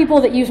have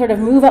people that you sort of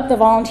move up the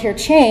volunteer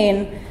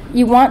chain,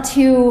 you want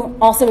to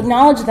also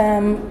acknowledge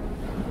them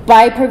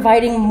by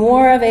providing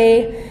more of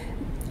a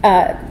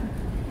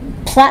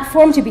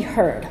platform to be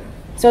heard.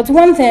 So it's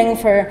one thing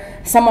for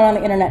someone on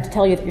the internet to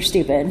tell you that you're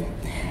stupid.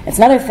 It's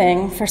another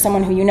thing for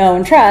someone who you know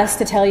and trust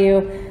to tell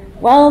you,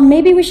 well,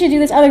 maybe we should do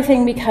this other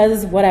thing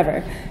because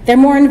whatever. They're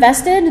more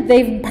invested,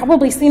 they've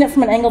probably seen it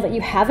from an angle that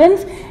you haven't,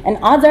 and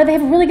odds are they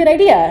have a really good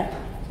idea.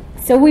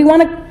 So we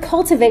want to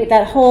cultivate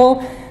that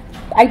whole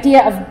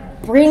idea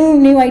of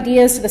bring new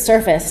ideas to the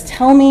surface.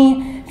 Tell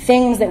me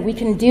things that we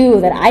can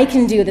do, that I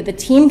can do, that the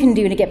team can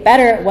do to get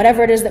better at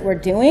whatever it is that we're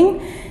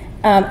doing.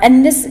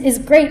 And this is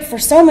great for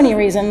so many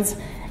reasons.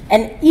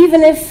 And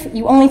even if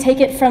you only take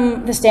it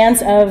from the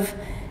stance of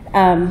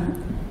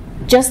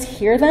just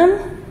hear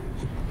them,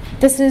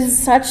 this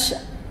is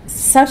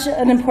such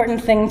an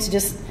important thing to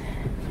just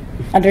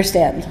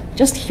understand.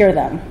 Just hear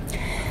them.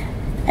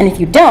 And if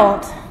you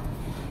don't,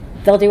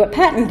 they'll do what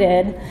Patton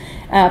did.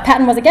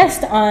 Patton was a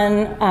guest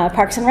on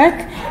Parks and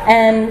Rec,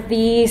 and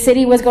the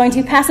city was going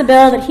to pass a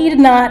bill that he did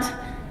not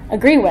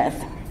agree with.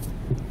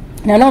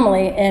 Now,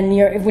 normally, when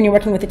you're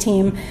working with a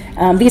team,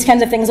 these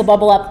kinds of things will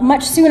bubble up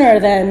much sooner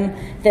than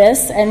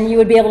this, and you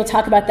would be able to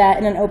talk about that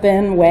in an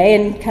open way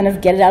and kind of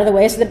get it out of the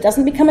way so that it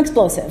doesn't become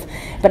explosive.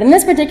 But in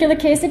this particular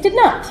case, it did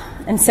not.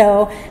 And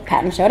so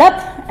Patton showed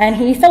up, and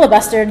he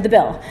filibustered the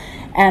bill.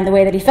 And the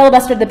way that he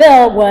filibustered the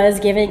bill was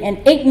giving an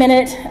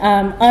 8-minute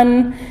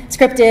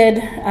unscripted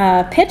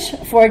pitch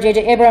for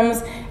J.J.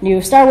 Abrams' new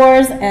Star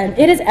Wars, and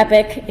it is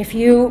epic. If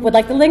you would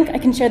like the link, I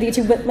can share the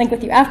YouTube link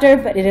with you after,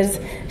 but it is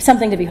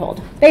something to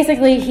behold.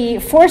 Basically, he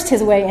forced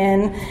his way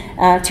in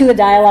to the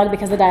dialogue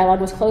because the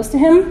dialogue was close to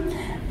him.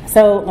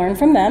 So learn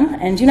from them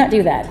and do not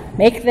do that.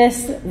 Make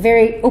this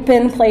very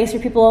open place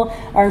where people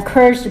are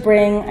encouraged to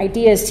bring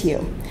ideas to you.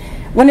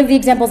 One of the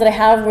examples that I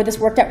have where this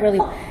worked out really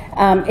well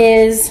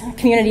is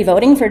community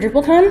voting for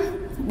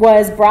DrupalCon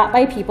was brought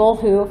by people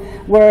who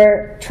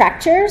were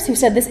track chairs who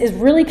said this is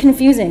really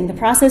confusing. The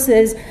process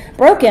is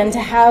broken to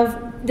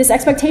have this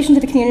expectation to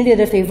the community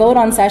that if they vote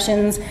on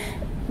sessions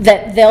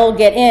that they'll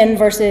get in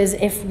versus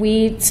if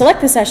we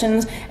select the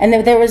sessions, and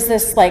there was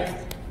this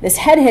this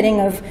head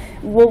hitting of,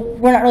 well,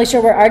 we're not really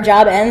sure where our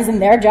job ends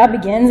and their job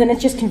begins, and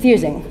it's just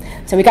confusing.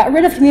 So we got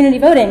rid of community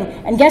voting,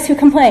 and guess who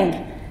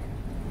complained?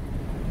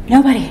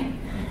 Nobody.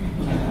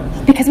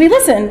 Because we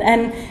listened,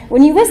 and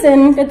when you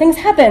listen, good things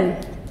happen.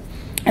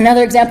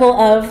 Another example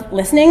of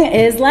listening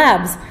is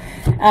labs.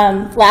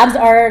 Labs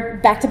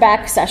are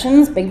back-to-back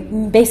sessions,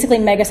 basically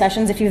mega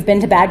sessions if you've been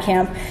to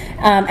MidCamp.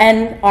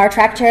 And our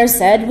track chairs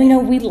said,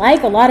 we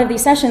like a lot of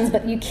these sessions,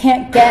 but you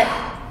can't get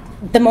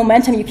the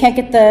momentum, you can't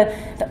get the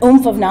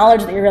oomph of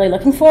knowledge that you're really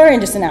looking for in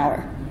just an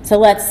hour. So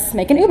let's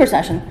make an Uber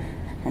session.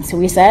 And so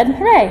we said,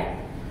 hooray.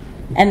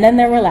 And then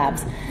there were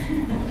labs.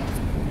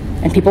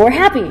 And people were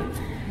happy.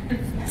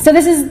 So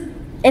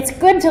it's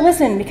good to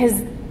listen, because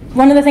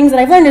one of the things that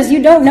I've learned is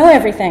you don't know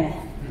everything.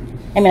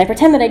 I mean, I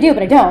pretend that I do,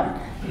 but I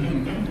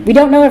don't. We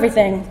don't know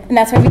everything, and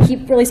that's why we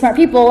keep really smart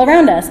people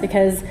around us,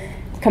 because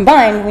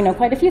combined, we know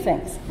quite a few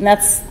things, and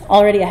that's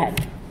already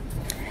ahead.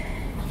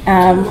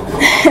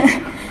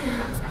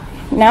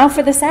 Now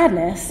for the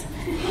sadness.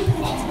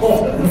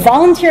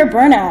 Volunteer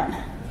burnout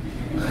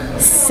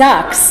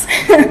sucks.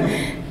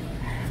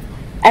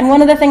 And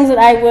one of the things that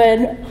I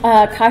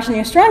would caution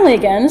you strongly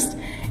against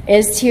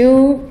is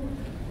to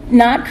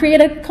not create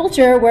a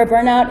culture where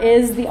burnout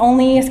is the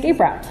only escape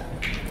route.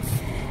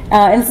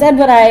 Instead,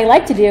 what I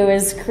like to do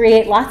is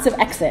create lots of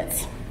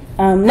exits.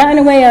 Not in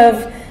a way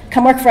of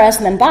come work for us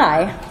and then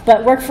bye,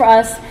 but work for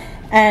us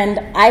and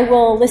I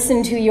will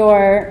listen to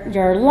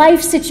your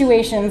life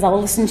situations, I'll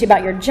listen to you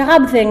about your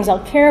job things,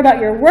 I'll care about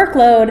your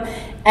workload,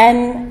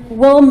 and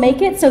we'll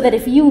make it so that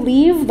if you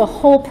leave, the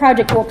whole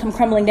project will come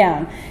crumbling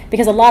down.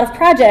 Because a lot of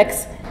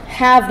projects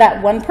have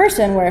that one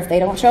person where if they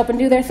don't show up and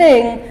do their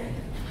thing,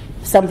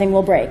 something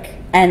will break.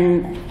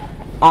 And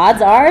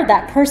odds are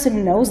that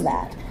person knows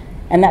that,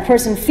 and that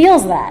person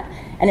feels that.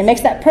 And it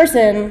makes that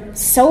person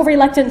so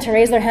reluctant to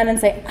raise their hand and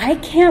say, I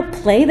can't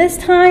play this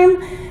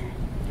time,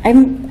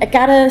 I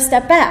gotta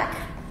step back.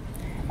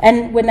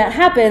 And when that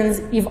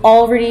happens, you've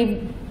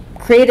already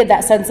created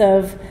that sense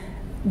of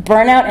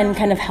burnout and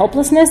kind of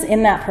helplessness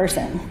in that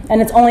person.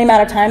 And it's only a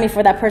matter of time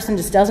before that person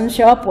just doesn't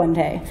show up one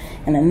day.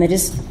 And then they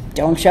just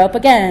don't show up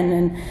again.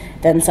 And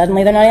then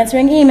suddenly they're not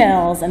answering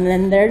emails. And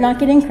then they're not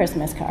getting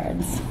Christmas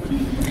cards.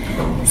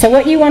 So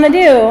what you want to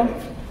do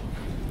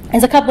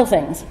is a couple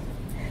things.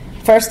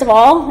 First of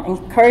all,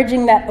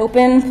 encouraging that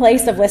open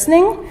place of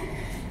listening.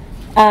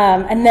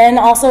 And then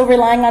also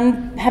relying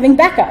on having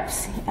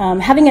backups.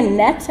 Having a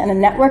net and a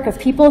network of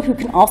people who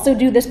can also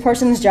do this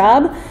person's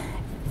job,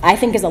 I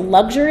think, is a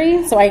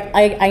luxury. So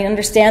I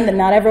understand that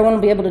not everyone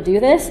will be able to do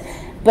this,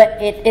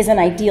 but it is an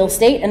ideal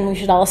state, and we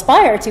should all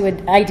aspire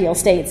to ideal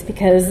states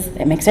because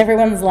it makes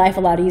everyone's life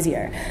a lot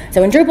easier.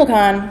 So in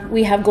DrupalCon,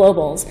 we have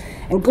globals.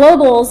 And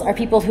globals are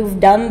people who've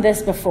done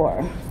this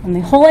before. And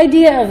the whole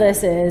idea of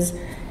this is,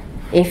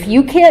 if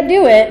you can't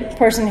do it,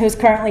 person who's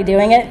currently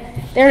doing it,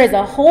 there is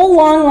a whole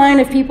long line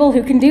of people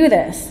who can do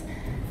this.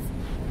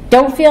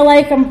 Don't feel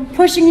like I'm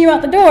pushing you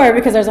out the door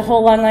because there's a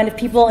whole long line of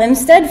people.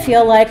 Instead,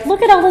 feel like,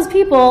 look at all those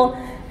people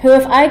who,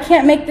 if I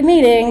can't make the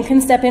meeting, can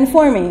step in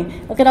for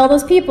me. Look at all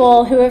those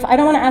people who, if I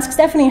don't want to ask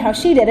Stephanie how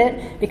she did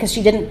it, because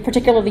she didn't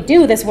particularly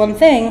do this one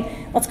thing,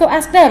 let's go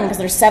ask them, because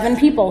there's 7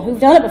 people who've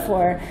done it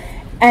before.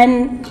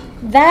 And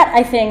that,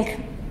 I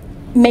think,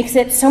 makes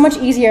it so much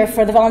easier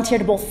for the volunteer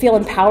to both feel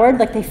empowered,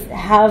 like they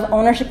have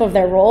ownership of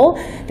their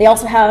role. They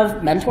also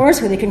have mentors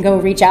who they can go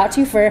reach out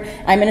to for,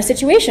 I'm in a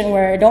situation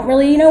where I don't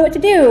really know what to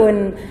do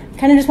and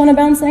kind of just want to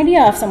bounce an idea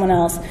off someone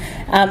else.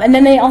 And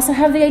then they also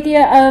have the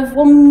idea of,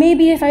 well,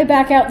 maybe if I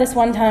back out this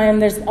one time,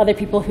 there's other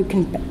people who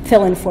can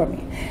fill in for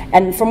me.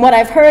 And from what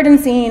I've heard and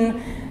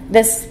seen,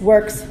 this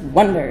works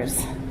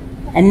wonders.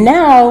 And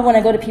now when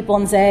I go to people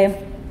and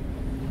say,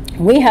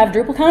 we have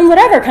DrupalCon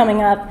whatever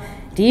coming up,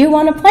 do you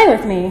want to play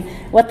with me?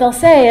 What they'll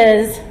say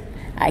is,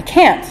 I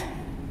can't,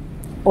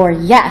 or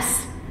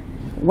yes,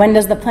 when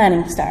does the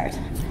planning start?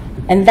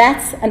 And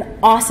that's an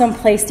awesome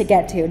place to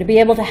get to be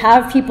able to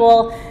have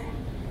people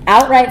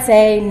outright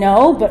say,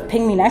 no, but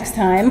ping me next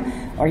time,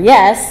 or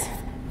yes,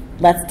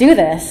 let's do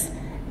this.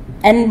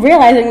 And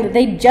realizing that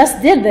they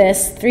just did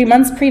this 3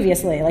 months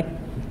previously, like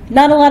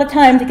not a lot of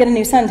time to get a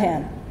new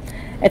suntan.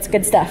 It's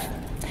good stuff.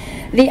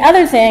 The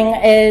other thing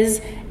is,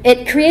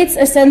 it creates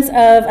a sense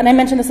of, and I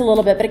mentioned this a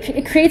little bit, but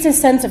it creates a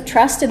sense of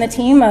trust in the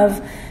team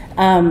of,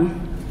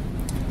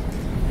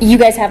 you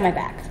guys have my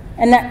back.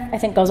 And that, I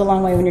think, goes a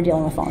long way when you're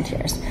dealing with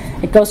volunteers.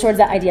 It goes towards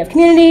that idea of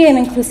community and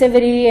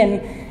inclusivity,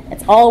 and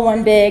it's all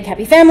one big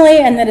happy family,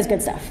 and that is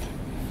good stuff.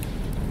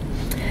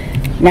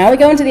 Now we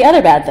go into the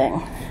other bad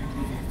thing,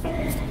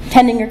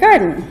 tending your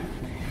garden.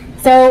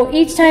 So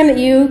each time that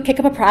you kick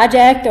up a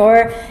project,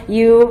 or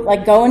you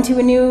go into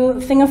a new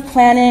thing of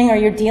planning, or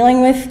you're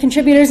dealing with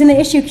contributors in the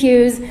issue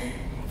queues,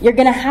 you're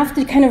going to have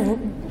to kind of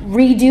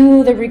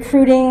redo the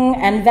recruiting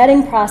and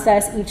vetting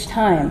process each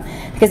time.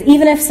 Because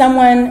even if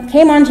someone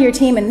came onto your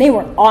team and they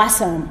were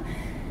awesome,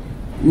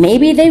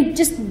 maybe they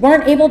just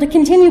weren't able to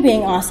continue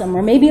being awesome,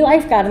 or maybe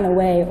life got in the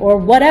way, or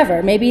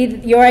whatever. Maybe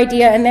your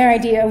idea and their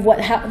idea of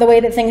the way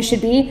that things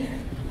should be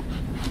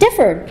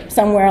differed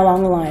somewhere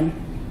along the line.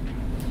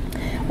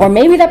 Or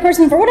maybe that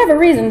person, for whatever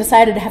reason,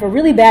 decided to have a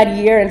really bad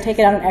year and take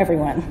it out on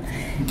everyone.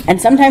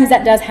 And sometimes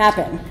that does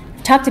happen.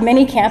 I've talked to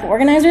many camp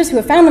organizers who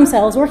have found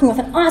themselves working with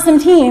an awesome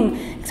team,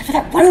 except for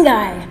that one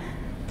guy.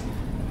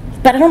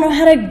 But I don't know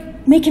how to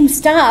make him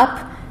stop,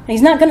 and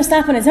he's not going to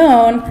stop on his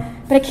own,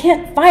 but I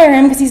can't fire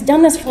him because he's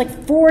done this for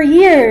 4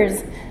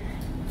 years.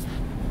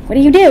 What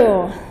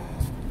do?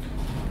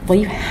 Well,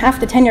 you have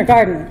to tend your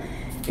garden.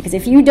 Because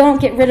if you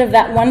don't get rid of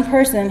that one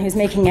person who's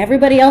making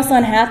everybody else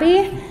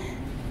unhappy,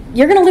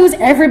 you're going to lose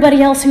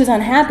everybody else who's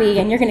unhappy,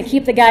 and you're going to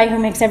keep the guy who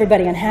makes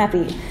everybody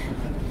unhappy.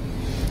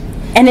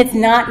 And it's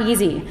not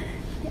easy.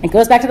 It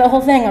goes back to the whole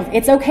thing of,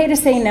 it's okay to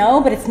say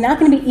no, but it's not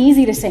going to be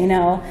easy to say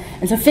no.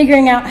 And so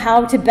figuring out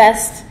how to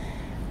best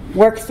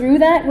work through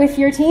that with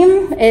your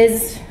team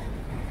is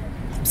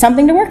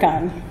something to work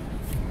on.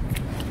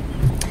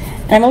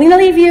 And I'm going to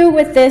leave you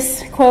with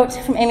this quote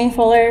from Amy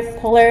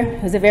Poehler,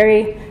 who's a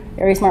very,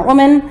 very smart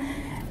woman.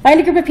 Find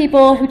a group of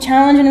people who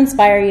challenge and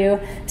inspire you.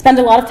 Spend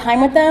a lot of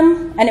time with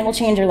them, and it will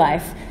change your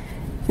life.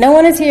 No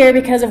one is here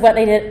because of what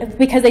they did,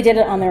 because they did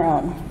it on their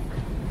own.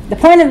 The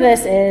point of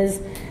this is,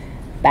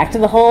 back to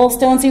the whole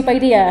stone soup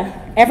idea,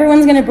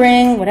 everyone's going to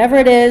bring whatever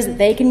it is that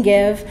they can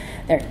give.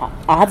 Their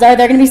odds are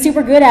they're going to be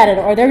super good at it,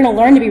 or they're going to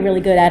learn to be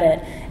really good at it.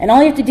 And all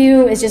you have to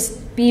do is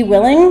just be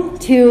willing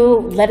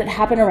to let it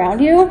happen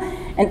around you,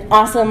 and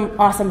awesome,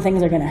 awesome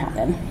things are going to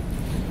happen.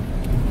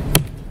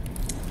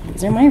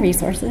 These are my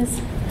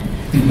resources.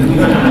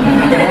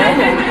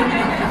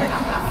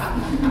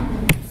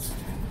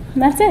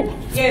 And that's it.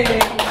 Yay.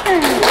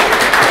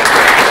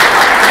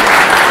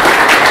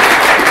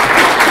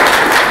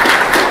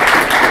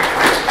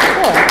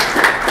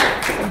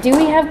 Cool. Do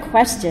we have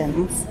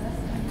questions?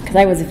 Because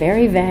I was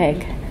very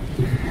vague.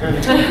 Can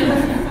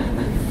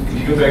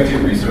you go back to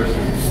your resources?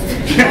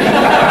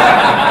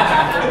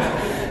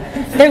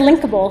 They're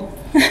linkable.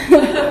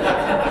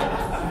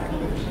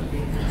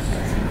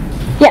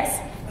 Yes?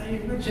 You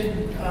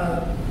mentioned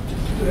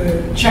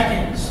the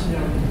check-ins,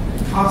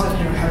 concept,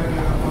 having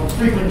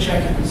frequent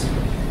check-ins. Do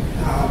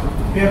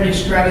you have any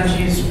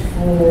strategies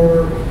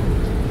for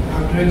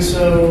doing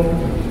so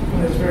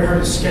when it's very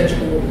hard to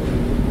schedule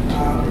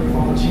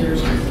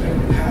volunteers, because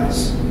everyone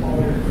has all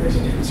their crazy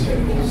different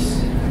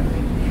schedules,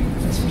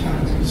 and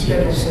sometimes the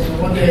schedule says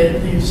one day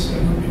it leaves a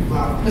group of people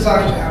out. This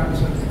actually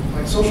happens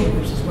in social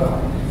groups as well,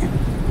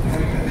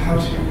 and how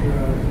to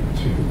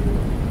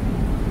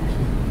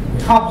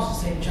accomplish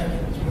the same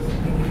check-ins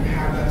when you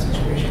have that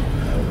situation.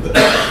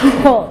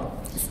 Cool.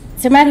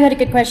 So Matthew had a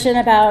good question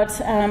about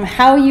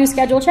how you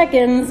schedule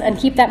check-ins and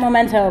keep that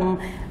momentum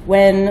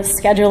when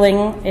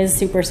scheduling is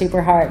super,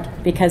 super hard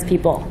because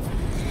people.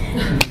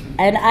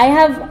 And I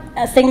have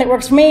a thing that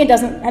works for me, it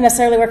doesn't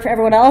necessarily work for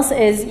everyone else,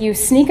 is you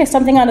sneak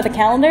something onto the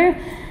calendar,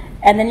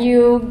 and then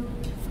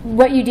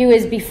what you do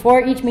is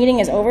before each meeting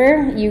is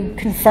over, you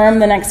confirm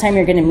the next time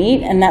you're going to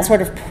meet, and that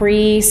sort of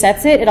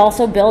pre-sets it. It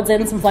also builds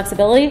in some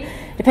flexibility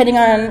depending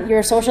on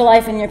your social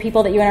life and your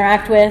people that you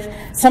interact with.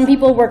 Some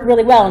people work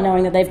really well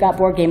knowing that they've got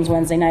board games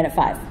Wednesday night at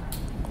 5.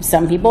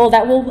 some people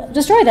that will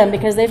destroy them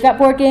because they've got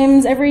board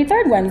games every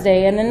third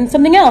Wednesday and then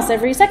something else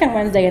every second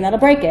Wednesday, and that'll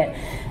break it.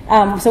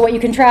 So what you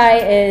can try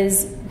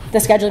is the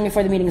scheduling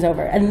before the meeting's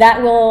over. And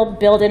that will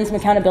build in some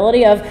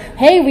accountability of,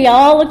 hey, we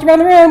all looked around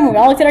the room, we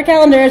all looked at our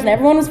calendars, and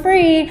everyone was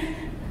free.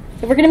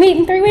 So we're going to meet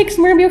in 3 weeks,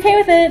 and we're going to be okay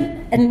with it.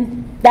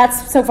 And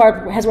that's, so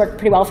far, has worked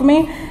pretty well for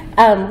me.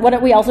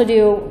 What we also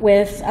do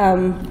with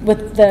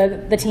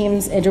the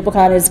teams in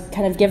DrupalCon is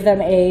kind of give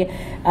them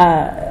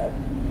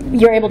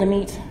you're able to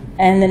meet.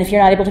 And then if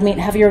you're not able to meet,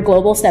 have your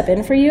global step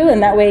in for you.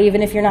 And that way,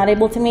 even if you're not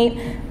able to meet,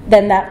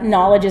 then that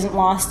knowledge isn't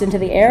lost into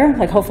the air.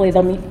 Like, hopefully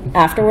they'll meet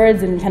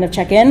afterwards and kind of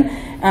check in.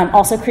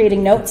 Also,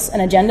 creating notes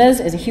and agendas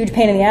is a huge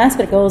pain in the ass,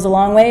 but it goes a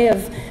long way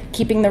of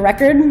keeping the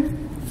record.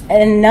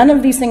 And none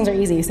of these things are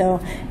easy. So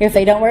if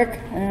they don't work,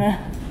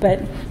 but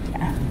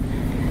yeah.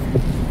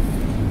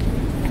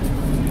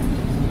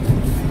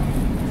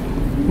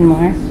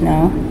 More?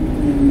 No.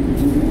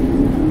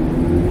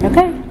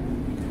 Okay.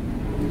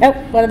 Oh,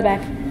 one in the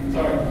back.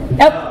 Sorry.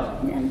 Oh.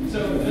 So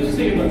just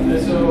thinking about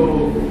this,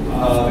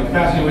 the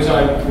capacity in which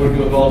I work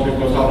with volunteers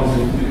most often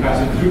is the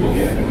capacity of the Drupal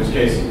camp, in which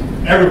case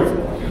everyone's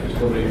volunteers.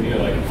 Nobody,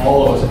 like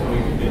all of us are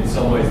coming in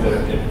some ways that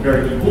are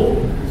very equal.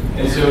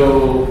 And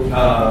so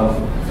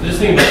just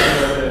thinking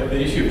about the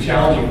issue of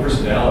challenging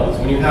personalities.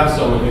 When you have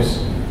someone who's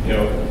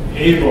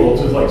able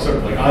to sort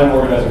of I'm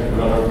organizing for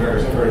another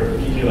America,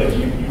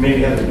 you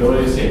maybe have the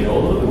ability to say no a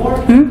little bit more.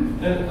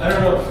 Mm-hmm. And I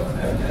don't know.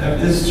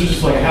 This is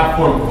just like a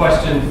half-formed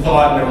question,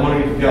 thought, and I'm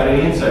wondering if you've got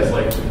any insights.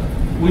 Like,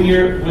 when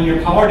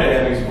your power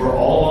dynamics, we're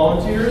all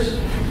volunteers,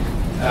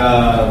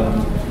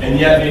 and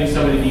yet maybe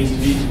somebody needs to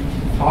be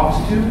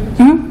talked to.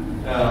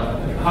 Mm-hmm.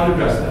 How to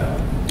address that?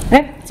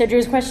 Okay. So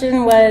Drew's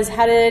question was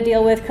how to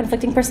deal with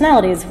conflicting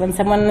personalities when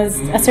someone is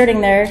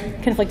asserting their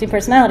conflicting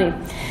personality.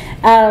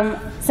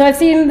 So I've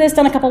seen this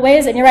done a couple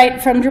ways, and you're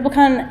right, from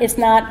DrupalCon, it's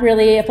not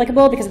really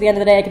applicable because at the end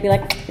of the day, I could be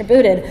like, you're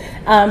booted.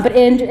 But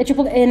in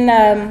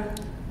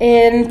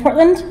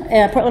Portland,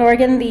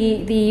 Oregon,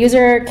 the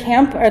user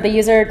camp or the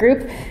user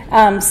group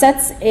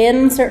sets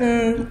in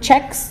certain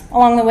checks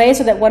along the way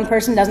so that one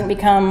person doesn't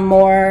become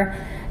more,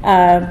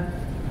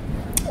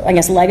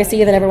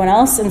 legacy than everyone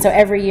else. And so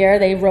every year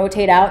they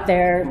rotate out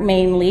their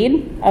main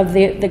lead of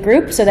the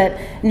group so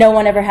that no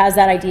one ever has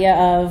that idea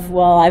of,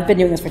 well, I've been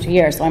doing this for 2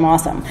 years, so I'm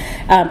awesome.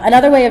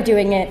 Another way of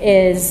doing it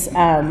is,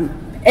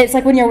 it's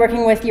like when you're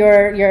working with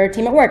your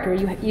team at work, or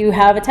you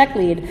have a tech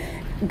lead,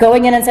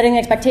 going in and setting the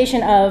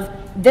expectation of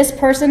this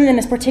person in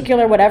this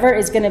particular whatever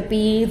is going to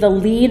be the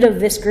lead of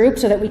this group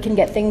so that we can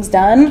get things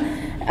done.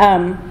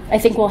 I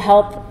think will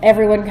help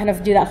everyone kind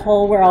of do that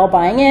whole, we're all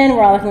buying in,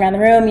 we're all looking around the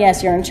room,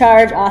 yes, you're in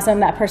charge, awesome,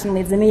 that person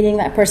leads the meeting,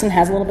 that person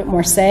has a little bit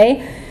more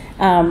say.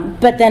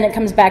 But then it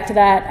comes back to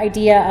that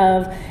idea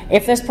of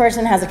if this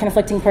person has a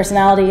conflicting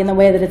personality in the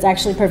way that it's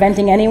actually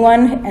preventing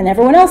anyone and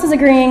everyone else is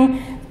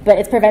agreeing, but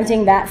it's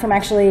preventing that from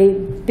actually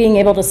being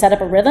able to set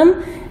up a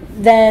rhythm,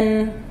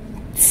 then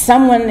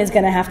someone is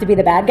going to have to be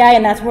the bad guy,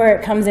 and that's where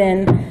it comes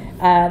in.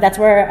 That's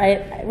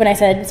where when I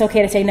said it's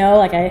okay to say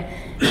no,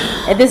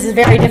 this is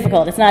very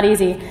difficult. It's not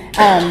easy.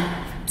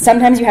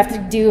 Sometimes you have to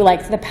do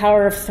the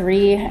power of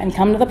 3 and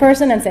come to the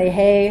person and say,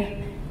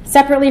 hey,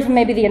 separately from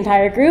maybe the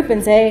entire group,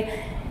 and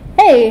say,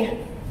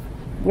 hey,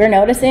 we're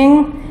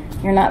noticing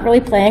you're not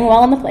really playing well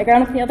on the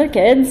playground with the other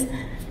kids.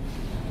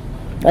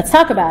 Let's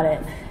talk about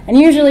it. And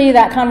usually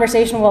that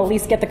conversation will at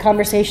least get the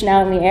conversation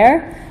out in the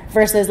air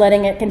versus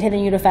letting it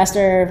continue to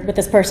fester with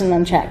this person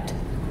unchecked.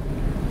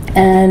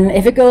 And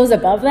if it goes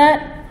above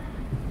that,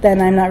 then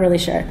I'm not really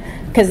sure.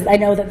 Because I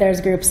know that there's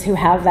groups who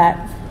have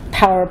that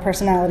power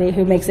personality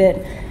who makes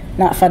it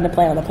not fun to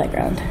play on the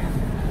playground.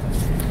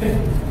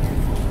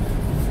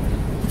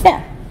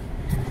 Yeah?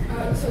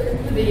 So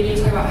in the beginning,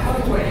 you talk about how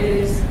important it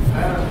is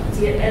to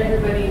get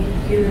everybody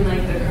feeling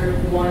like they're part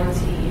of one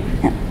team.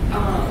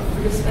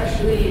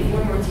 Especially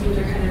more and more teams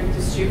are kind of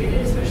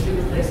distributed, especially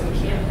with some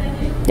camp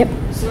planning. Yep.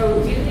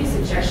 So do you have any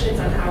suggestions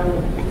on how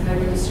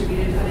they're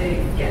distributed, how to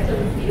get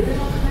them feeling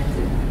all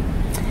connected?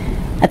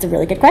 That's a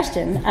really good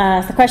question.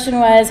 The question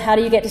was, how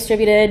do you get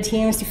distributed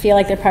teams to feel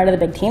like they're part of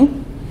the big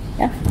team?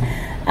 Yeah.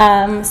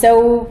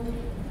 So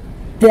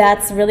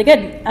that's really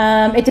good.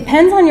 It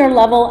depends on your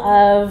level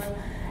of,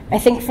 I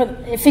think, for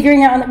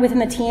figuring out within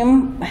the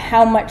team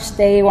how much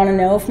they want to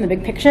know from the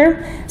big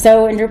picture.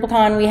 So in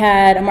DrupalCon, we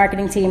had a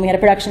marketing team, we had a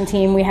production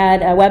team, we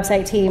had a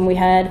website team, we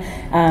had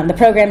the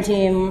program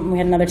team, we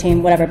had another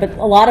team, whatever. But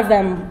a lot of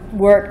them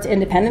worked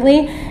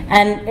independently,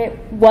 and it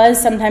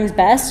was sometimes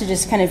best to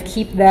just kind of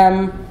keep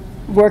them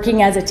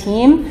working as a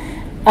team.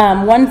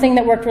 One thing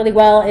that worked really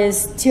well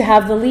is to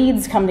have the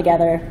leads come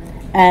together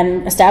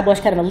and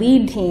establish kind of a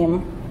lead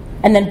team,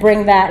 and then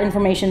bring that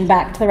information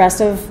back to the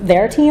rest of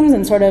their teams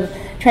and sort of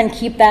try and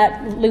keep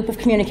that loop of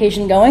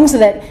communication going so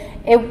that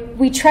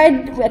we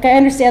tried, I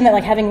understand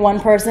that having one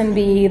person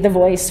be the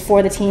voice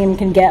for the team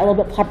can get a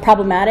little bit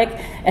problematic,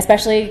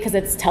 especially because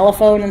it's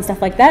telephone and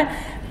stuff like that,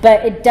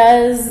 but it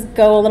does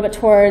go a little bit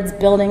towards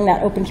building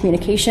that open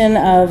communication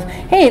of,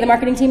 hey, the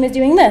marketing team is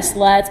doing this,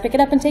 let's pick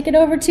it up and take it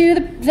over to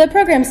the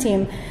programs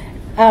team.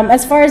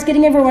 As far as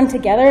getting everyone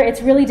together,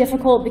 it's really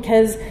difficult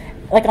because,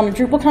 like on a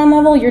DrupalCon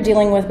level, you're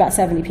dealing with about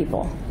 70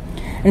 people.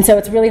 And so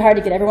it's really hard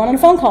to get everyone on a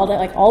phone call to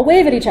like all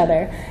wave at each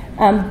other,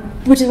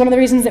 which is one of the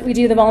reasons that we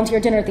do the volunteer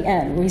dinner at the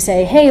end. We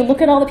say, hey,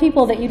 look at all the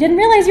people that you didn't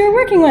realize you were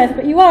working with,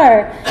 but you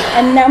are,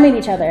 and now meet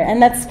each other.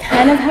 And that's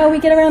kind of how we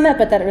get around that,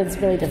 but that is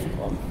really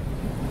difficult.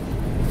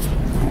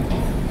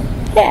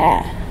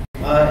 Yeah.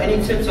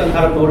 Any tips on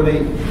how to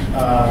motivate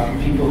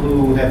people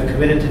who have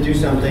committed to do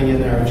something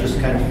and are just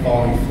kind of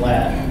falling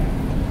flat?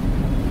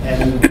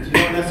 And you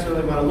don't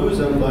necessarily want to lose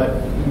them, but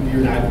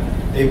you're not,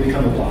 they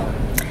become a blocker.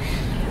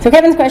 So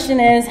Kevin's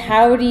question is,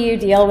 how do you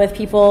deal with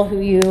people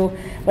who you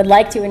would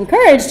like to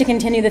encourage to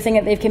continue the thing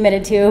that they've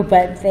committed to,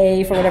 but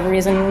they, for whatever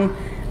reason,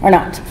 are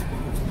not?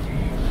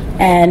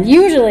 And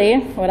usually,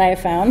 what I have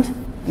found,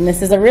 and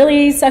this is a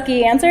really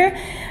sucky answer,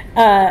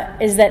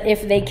 is that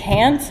if they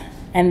can't,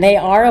 and they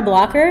are a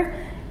blocker,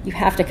 you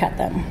have to cut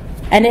them.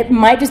 And it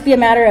might just be a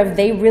matter of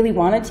they really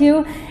wanted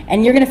to,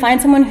 and you're going to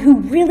find someone who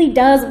really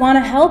does want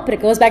to help, but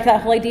it goes back to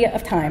that whole idea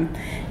of time.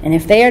 And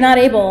if they are not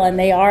able and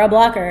they are a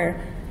blocker,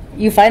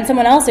 you find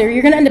someone else, or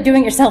you're going to end up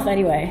doing it yourself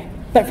anyway.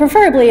 But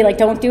preferably, like,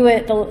 don't do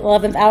it the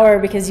 11th hour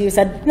because you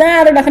said,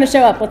 nah, they're not going to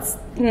show up.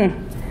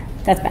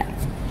 That's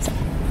bad. So,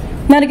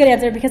 not a good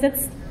answer because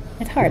it's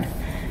hard.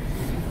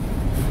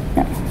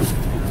 No.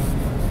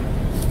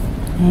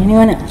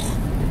 Anyone else?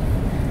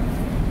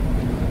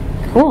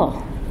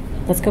 Cool.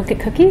 Let's go get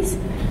cookies.